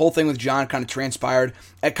today, but the whole thing with John kind of transpired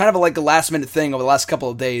at kind of like a last-minute thing over the last couple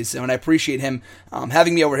of days, and I appreciate him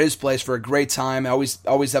having me over at his place for a great time. I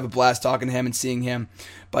always have a blast talking to him and seeing him.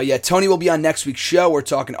 But yeah, Tony will be on next week's show. We're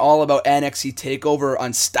talking all about NXT TakeOver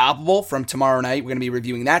Unstoppable from tomorrow night. We're going to be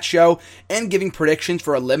reviewing that show and giving predictions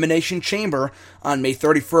for Elimination Chamber on May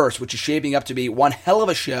 31st, which is shaping up to be one hell of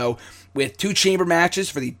a show with 2 chamber matches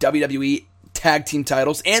for the WWE Tag Team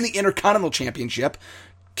titles and the Intercontinental Championship.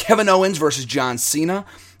 Kevin Owens versus John Cena.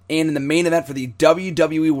 And in the main event for the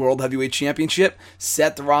WWE World Heavyweight Championship,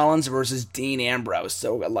 Seth Rollins versus Dean Ambrose.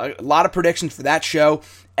 So a lot of predictions for that show.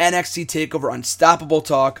 NXT TakeOver Unstoppable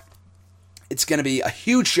talk. It's going to be a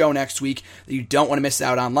huge show next week that you don't want to miss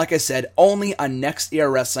out on. Like I said, only on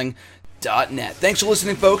nextdaywrestling.net. Thanks for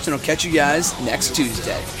listening, folks, and I'll catch you guys next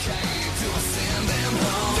Tuesday.